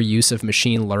 no-brainer use of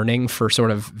machine learning for sort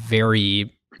of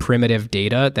very primitive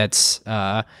data that's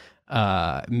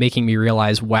making me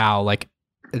realize, wow, like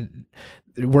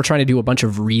we're trying to do a bunch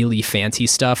of really fancy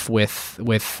stuff with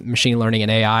machine learning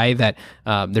and AI that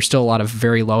there's still a lot of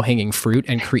very low-hanging fruit,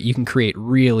 and you can create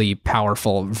really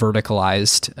powerful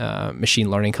verticalized machine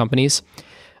learning companies.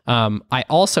 I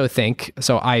also think,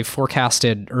 so I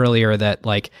forecasted earlier that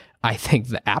like I think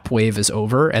the app wave is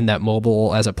over and that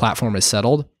mobile as a platform is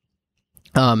settled.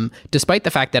 Despite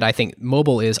the fact that I think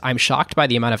mobile is, I'm shocked by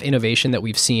the amount of innovation that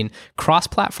we've seen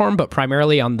cross-platform, but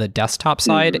primarily on the desktop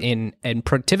side in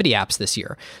productivity apps this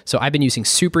year. So I've been using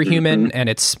Superhuman, and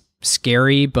it's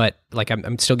scary, but like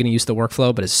I'm still going to use the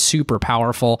workflow, but it's super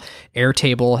powerful.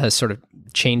 Airtable has sort of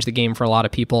changed the game for a lot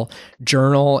of people.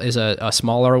 Journal is a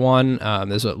smaller one.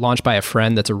 There's a launched by a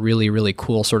friend that's a really, really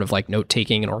cool sort of like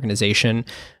note-taking and organization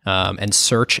and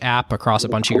search app across a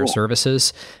bunch of your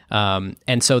services.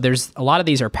 And so there's a lot of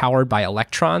these are powered by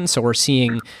Electron. So we're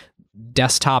seeing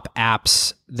desktop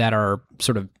apps that are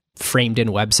sort of framed in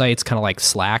websites, kind of like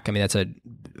Slack. I mean, that's a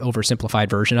oversimplified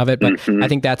version of it, but I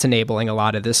think that's enabling a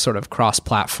lot of this sort of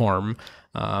cross-platform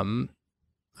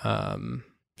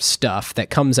stuff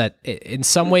that comes at, in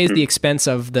some ways, the expense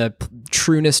of the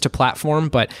trueness to platform,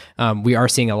 but we are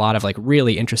seeing a lot of like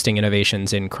really interesting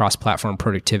innovations in cross-platform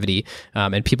productivity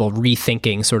and people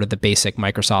rethinking sort of the basic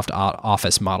Microsoft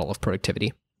Office model of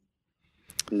productivity.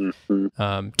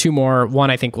 Two more. One,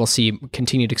 I think we'll see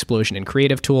continued explosion in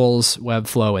creative tools.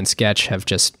 Webflow and Sketch have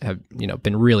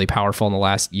been really powerful in the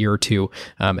last year or two,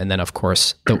 and then of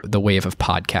course the wave of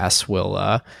podcasts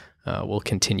will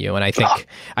continue. And I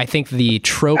think the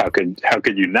trope. How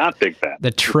could you not think that?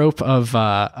 The trope of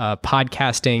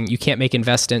podcasting, you can't make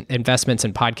investments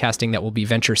in podcasting that will be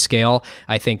venture scale.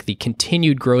 I think the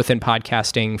continued growth in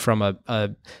podcasting from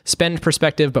a spend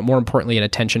perspective, but more importantly, an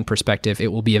attention perspective,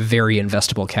 it will be a very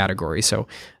investable category. So,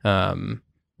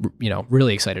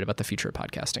 really excited about the future of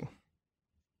podcasting.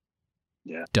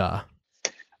 Yeah. Duh.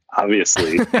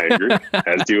 Obviously, I agree.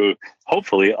 As do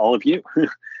hopefully all of you.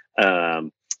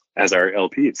 As our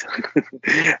LPs.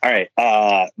 All right.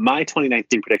 My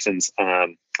 2019 predictions. I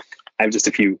have just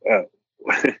a few,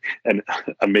 and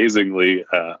amazingly,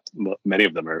 many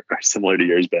of them are similar to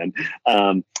yours, Ben.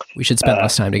 We should spend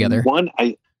less time together.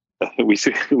 We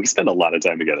spend a lot of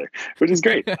time together, which is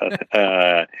great.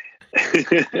 But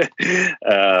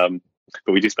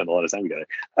we do spend a lot of time together.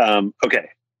 Okay.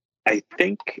 I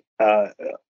think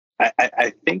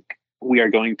I think we are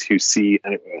going to see.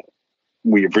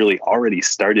 We've really already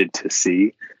started to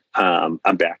see a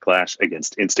backlash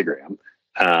against Instagram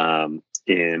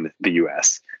in the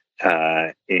US.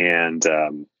 And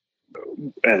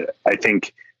I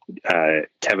think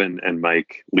Kevin and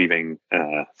Mike leaving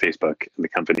Facebook and the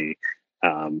company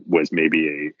was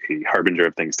maybe a harbinger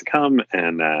of things to come.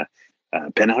 And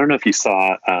Ben, I don't know if you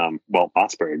saw,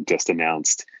 Mossberg just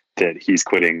announced that he's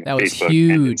quitting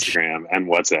Facebook and Instagram and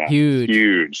WhatsApp.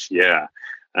 Huge. Yeah.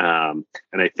 And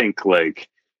I think like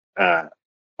a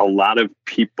lot of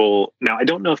people now, I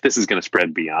don't know if this is going to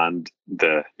spread beyond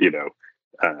the,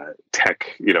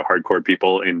 tech, hardcore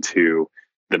people into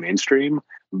the mainstream,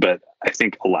 but I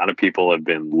think a lot of people have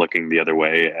been looking the other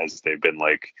way as they've been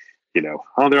like, there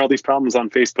are all these problems on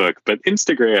Facebook, but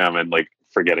Instagram, and like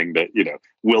forgetting that,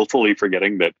 willfully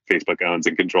forgetting that Facebook owns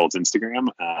and controls Instagram.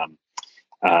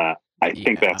 I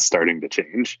think that's starting to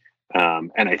change.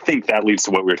 And I think that leads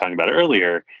to what we were talking about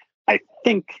earlier. I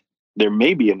think there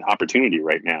may be an opportunity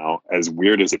right now, as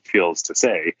weird as it feels to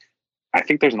say, I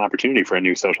think there's an opportunity for a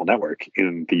new social network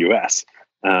in the US.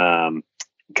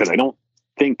 Because I don't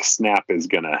think Snap is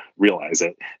going to realize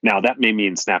it. Now, that may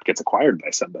mean Snap gets acquired by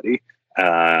somebody.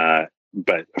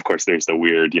 But of course, there's the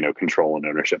weird, control and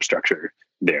ownership structure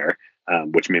there,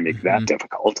 which may make that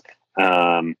difficult.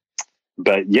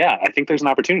 But yeah, I think there's an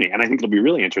opportunity, and I think it'll be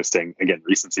really interesting. Again,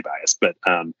 recency bias, but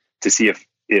to see if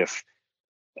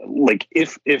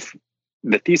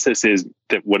the thesis is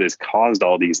that what has caused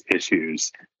all these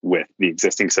issues with the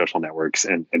existing social networks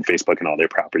and Facebook and all their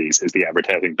properties is the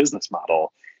advertising business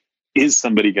model. Is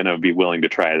somebody going to be willing to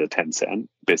try the Tencent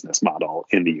business model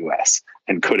in the US,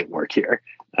 and could it work here?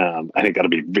 I think that'll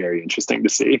be very interesting to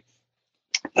see.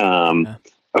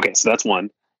 Okay, so that's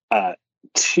one.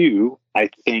 Two,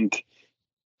 I think.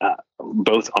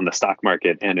 Both on the stock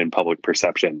market and in public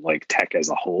perception, like tech as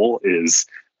a whole is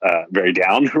very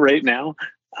down right now.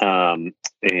 And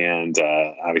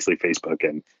obviously Facebook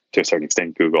and to a certain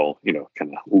extent Google,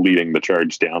 kind of leading the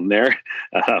charge down there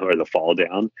or the fall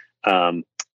down.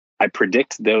 I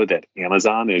predict though that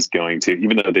Amazon is going to,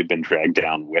 even though they've been dragged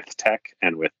down with tech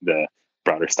and with the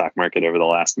broader stock market over the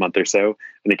last month or so.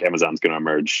 I think Amazon's going to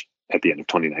emerge at the end of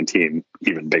 2019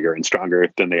 even bigger and stronger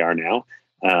than they are now,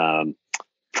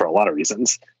 for a lot of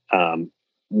reasons.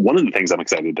 One of the things I'm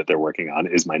excited that they're working on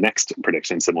is my next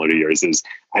prediction, similar to yours, is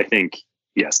I think,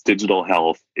 yes, digital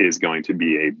health is going to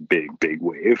be a big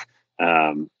wave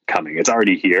coming. It's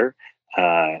already here,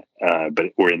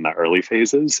 but we're in the early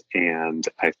phases. And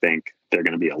I think there are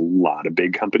going to be a lot of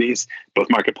big companies, both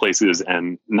marketplaces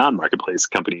and non-marketplace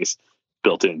companies,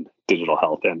 built in digital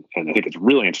health. And I think it's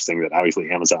really interesting that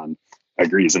obviously Amazon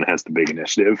agrees and has the big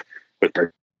initiative with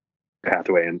Berkshire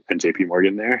Hathaway and JP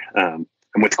Morgan there.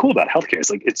 And what's cool about healthcare is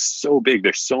like, it's so big.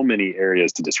 There's so many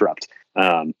areas to disrupt,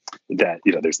 that,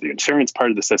 there's the insurance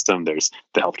part of the system. There's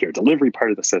the healthcare delivery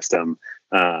part of the system.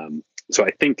 So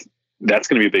I think that's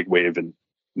going to be a big wave, and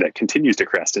that continues to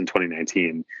crest in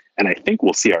 2019. And I think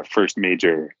we'll see our first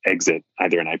major exit,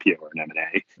 either an IPO or an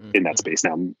M&A in that space.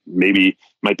 Now, maybe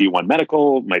might be One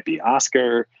Medical, might be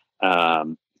Oscar,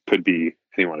 could be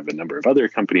any one of a number of other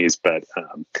companies, but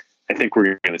I think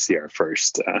we're going to see our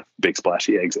first big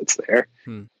splashy exits there.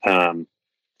 And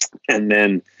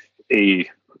then a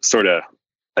sort of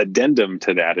addendum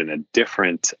to that in a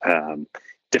different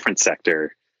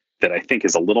sector that I think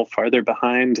is a little farther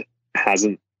behind,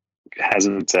 hasn't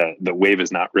the wave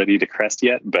is not ready to crest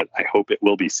yet, but I hope it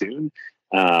will be soon,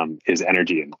 is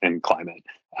energy and climate.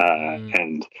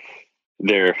 And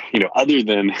there, other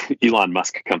than Elon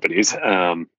Musk companies,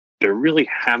 there really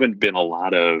haven't been a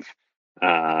lot of,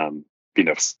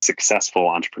 successful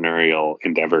entrepreneurial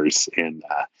endeavors in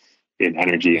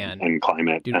energy and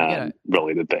climate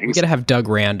related things. We got to have Doug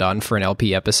Rand on for an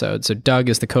LP episode. So Doug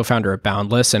is the co-founder of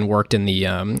Boundless and worked in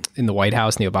the White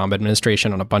House and the Obama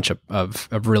administration on a bunch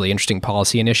of really interesting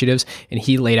policy initiatives. And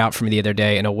he laid out for me the other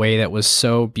day in a way that was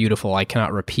so beautiful, I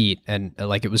cannot repeat. And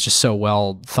like, it was just so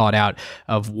well thought out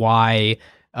of why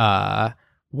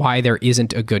there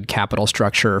isn't a good capital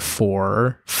structure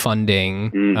for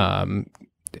funding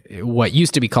what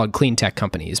used to be called clean tech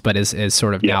companies, but is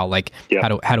sort of now like, how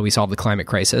do we solve the climate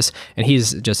crisis? And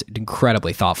he's just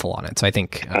incredibly thoughtful on it. So I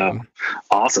think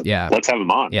awesome. Yeah, let's have him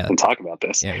on and talk about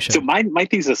this. Yeah, so my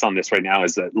thesis on this right now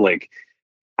is that, like,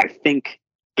 I think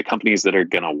the companies that are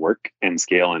going to work and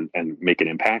scale and make an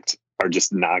impact are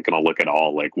just not going to look at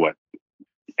all like what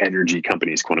energy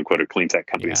companies, quote unquote, or clean tech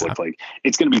companies look like.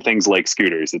 It's going to be things like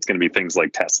scooters. It's going to be things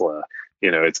like Tesla.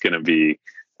 It's going to be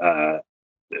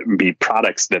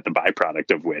products that the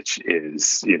byproduct of which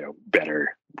is,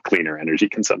 better, cleaner energy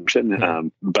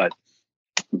consumption. But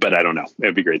I don't know.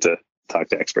 It'd be great to talk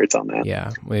to experts on that.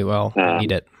 Yeah, we will. We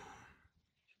need it.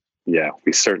 Yeah,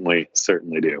 we certainly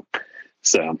do.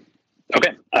 So,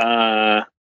 okay.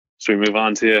 Should we move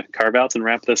on to carve outs and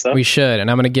wrap this up? We should. And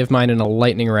I'm going to give mine in a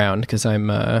lightning round because I'm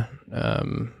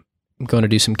going to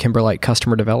do some Kimberlite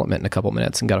customer development in a couple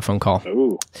minutes and got a phone call.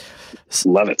 Ooh,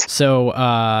 love it.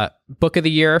 So, book of the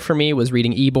year for me was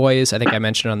reading E-Boys. I think I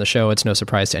mentioned it on the show. It's no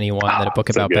surprise to anyone that a book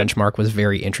about Benchmark was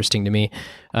very interesting to me.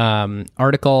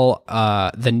 Article,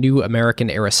 The New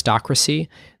American Aristocracy.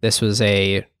 This was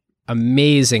a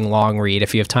amazing long read.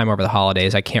 If you have time over the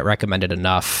holidays, I can't recommend it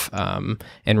enough.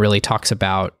 And really talks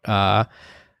about,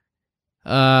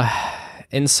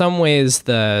 in some ways,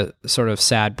 the sort of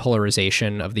sad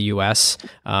polarization of the U.S.,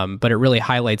 but it really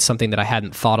highlights something that I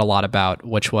hadn't thought a lot about,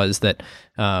 which was that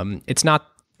it's not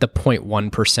the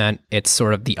 0.1%, it's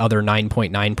sort of the other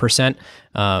 9.9%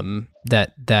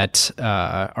 that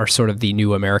are sort of the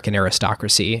new American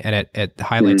aristocracy, and it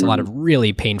highlights a lot of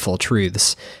really painful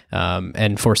truths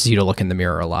and forces you to look in the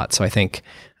mirror a lot. So I think,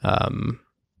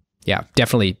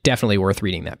 definitely worth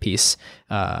reading that piece.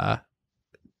 My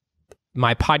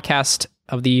podcast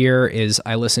of the year is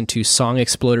I listened to Song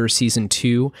Exploder Season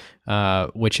 2,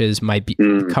 which is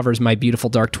covers My Beautiful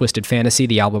Dark Twisted Fantasy,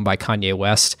 the album by Kanye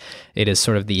West. It is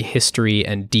sort of the history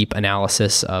and deep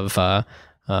analysis of that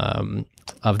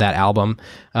album.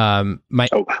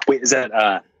 Is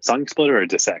that Song Exploder or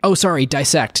Dissect? Oh, sorry,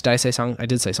 Dissect. Did I say Song? I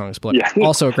did say Song Exploder. Yeah.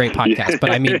 Also a great podcast, but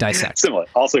I mean Dissect. Similar.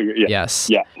 Also, yeah. Yes.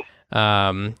 Yeah.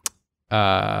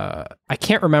 I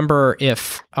can't remember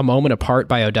if A Moment Apart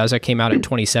by ODESZA came out in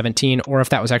 2017 or if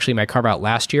that was actually my carve out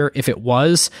last year. If it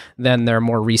was, then their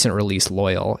more recent release,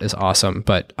 Loyal, is awesome,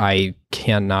 but I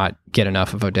cannot get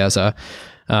enough of ODESZA.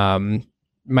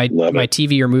 My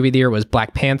TV or movie of the year was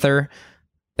Black Panther.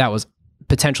 That was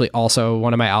potentially also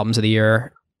one of my albums of the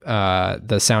year. The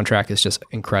soundtrack is just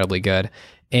incredibly good.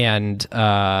 And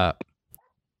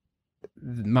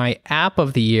my app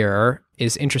of the year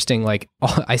is interesting. Like,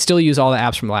 I still use all the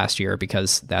apps from last year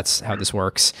because that's how this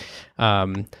works.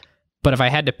 But if I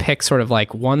had to pick sort of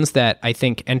like ones that I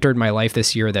think entered my life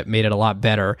this year that made it a lot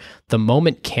better, the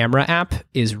Moment Camera app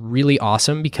is really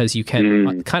awesome because you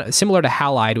can kind of similar to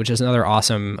Halide, which is another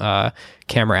awesome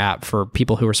camera app for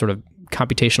people who are sort of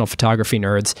computational photography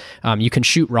nerds. You can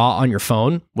shoot RAW on your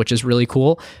phone, which is really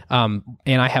cool. And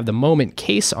I have the Moment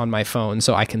case on my phone,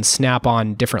 so I can snap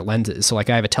on different lenses. So like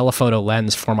I have a telephoto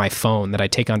lens for my phone that I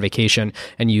take on vacation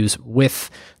and use with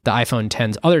the iPhone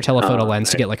X's other telephoto lens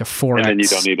to get like a 4x. And then you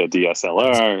don't need a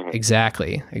DSLR.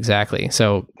 Exactly.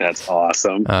 So that's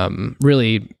awesome.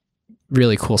 Really,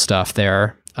 really cool stuff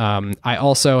there. I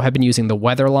also have been using the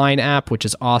Weatherline app, which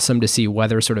is awesome to see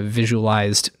weather sort of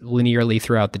visualized linearly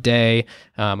throughout the day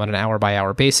on an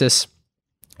hour-by-hour basis.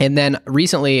 And then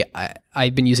recently,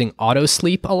 I've been using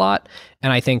AutoSleep a lot,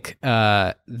 and I think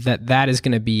that is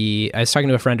going to be... I was talking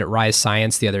to a friend at Rise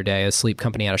Science the other day, a sleep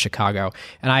company out of Chicago,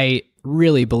 and I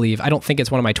really believe, I don't think it's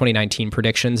one of my 2019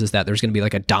 predictions, is that there's going to be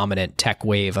like a dominant tech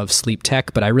wave of sleep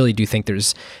tech, but I really do think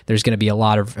there's going to be a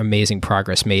lot of amazing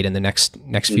progress made in the next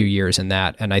few years in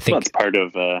that. And I think that's part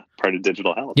of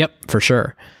digital health. Yep, for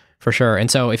sure.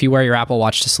 And so if you wear your Apple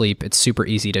Watch to sleep, it's super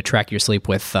easy to track your sleep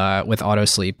with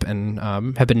AutoSleep, and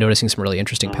have been noticing some really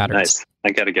interesting patterns. Nice. I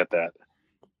got to get that.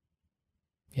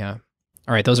 Yeah.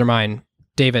 All right. Those are mine.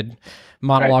 David,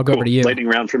 monologue over to you. Lightning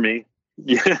round for me.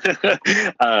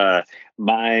 Yeah.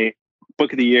 My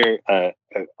book of the year,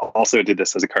 also did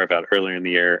this as a carve out earlier in the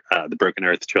year, the Broken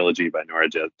Earth trilogy by Nora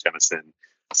Jemisin.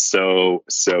 So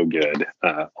good.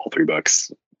 All 3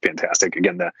 books, fantastic.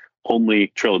 Again, the only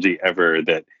trilogy ever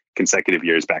that consecutive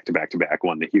years back to back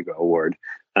won the Hugo Award.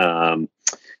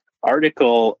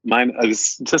 Article, mine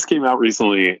just came out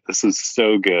recently. This is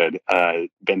so good.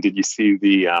 Ben, did you see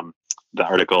the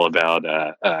article about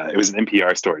it was an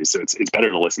NPR story, so it's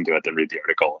better to listen to it than read the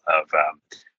article of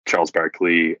Charles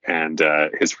Barkley and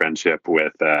his friendship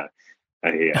with a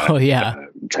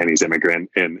Chinese immigrant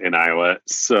in Iowa.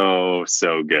 So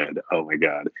good. Oh my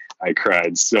God, I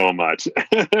cried so much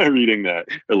reading that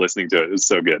or listening to it. It was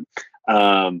so good.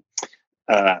 Podcast,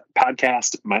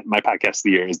 my podcast of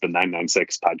the year is the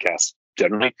 996 podcast.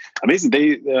 Generally amazing.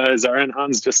 They Zara and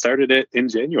Hans just started it in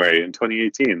January in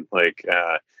 2018.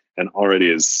 And already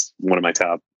is one of my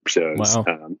top shows.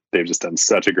 Wow. They've just done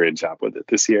such a great job with it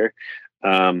this year.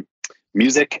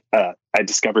 Music, I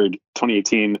discovered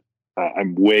 2018.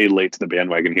 I'm way late to the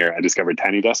bandwagon here. I discovered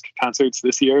Tiny Desk concerts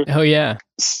this year. Oh yeah.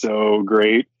 So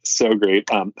great.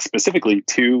 Specifically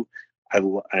 2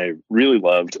 I really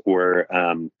loved were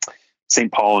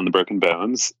St. Paul and the Broken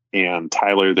Bones and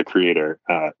Tyler, the Creator.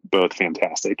 Both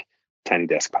fantastic Tiny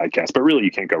Desk podcasts, but really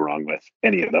you can't go wrong with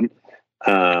any of them.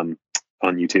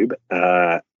 On YouTube.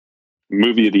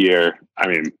 Movie of the year, I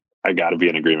mean, I gotta be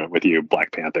in agreement with you.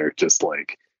 Black Panther just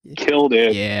like killed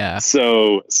it. Yeah.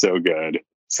 So good.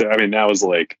 So I mean, that was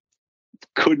like,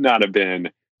 could not have been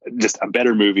just a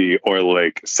better movie or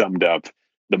like summed up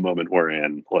the moment we're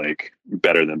in like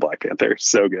better than Black Panther.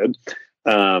 So good.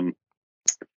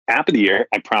 App of the year,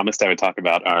 I promised I would talk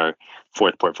about our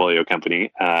 4th portfolio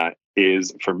company,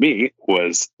 is for me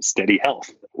was Steady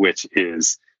Health, which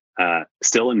is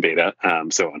still in beta,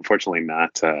 so unfortunately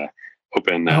not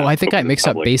open. I think I mixed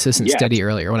up Basis and yet. Steady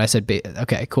earlier when I said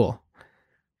okay, cool.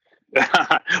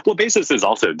 Well, Basis is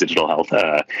also digital health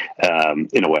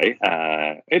in a way.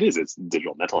 It's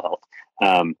digital mental health.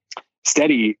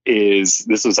 Steady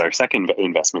this was our second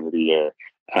investment of the year.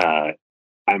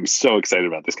 I'm so excited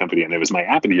about this company, and it was my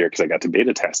app of the year because I got to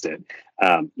beta test it.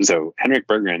 So Henrik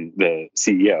Berggren, the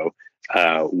CEO,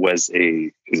 is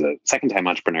a second-time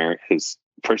entrepreneur. His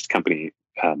first company,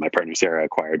 my partner Sarah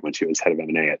acquired when she was head of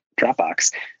M&A at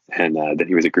Dropbox, and then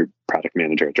he was a group product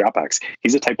manager at Dropbox.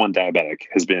 He's a type 1 diabetic,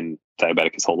 has been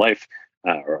diabetic his whole life,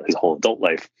 or his whole adult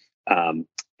life.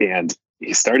 And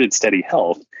he started Steady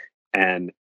Health,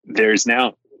 and there's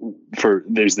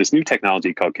this new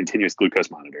technology called continuous glucose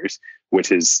monitors,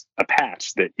 which is a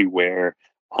patch that you wear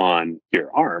on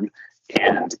your arm,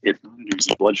 and it monitors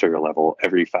your blood sugar level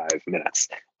every 5 minutes.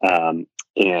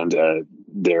 And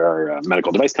there are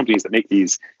medical device companies that make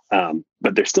these,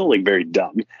 but they're still like very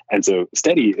dumb. And so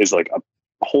Steady is like a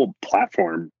whole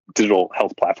platform, digital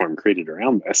health platform created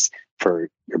around this for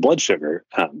your blood sugar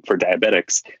for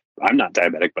diabetics. I'm not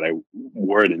diabetic, but I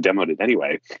wore it and demoed it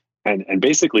anyway. And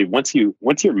basically, once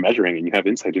you're measuring and you have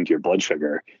insight into your blood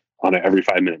sugar on an every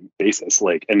 5 minute basis,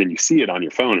 and then you see it on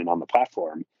your phone and on the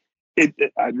platform,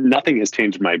 nothing has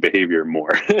changed my behavior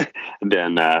more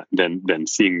than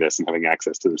seeing this and having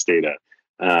access to this data.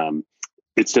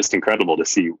 It's just incredible to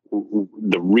see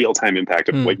the real time impact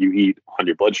of what you eat on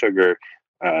your blood sugar,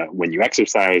 when you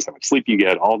exercise, how much sleep you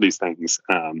get, all these things.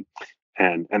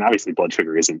 And obviously blood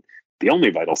sugar isn't the only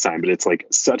vital sign, but it's like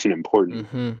such an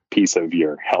important piece of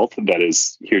your health that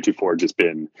is heretofore just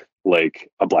been like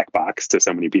a black box to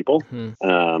so many people.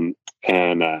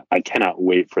 And I cannot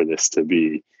wait for this to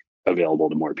be available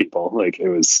to more people. Like it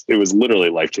was literally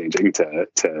life-changing to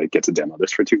get to demo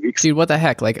this for 2 weeks. Dude, what the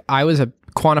heck? Like I was a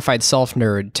quantified self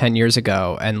nerd 10 years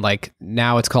ago, and like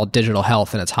now it's called digital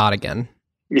health and it's hot again.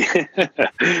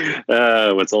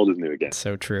 What's old is new again.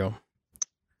 So true.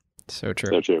 So true.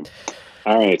 So true.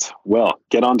 All right. Well,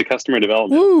 get on to customer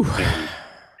development. Woo. And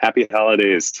happy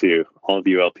holidays to all of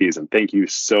you LPs, and thank you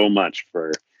so much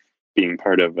for being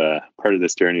part of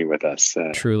this journey with us.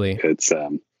 Truly, it's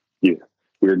we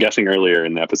were guessing earlier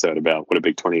in the episode about what a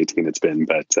big 2018 it's been,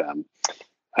 but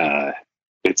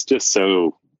it's just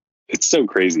so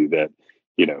crazy that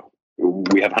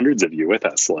we have hundreds of you with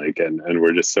us, like, and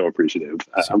we're just so appreciative.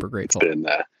 Super grateful.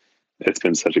 It's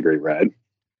been such a great ride.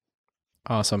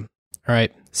 Awesome. All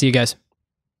right. See you guys.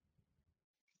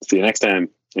 See you next time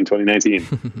in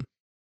 2019.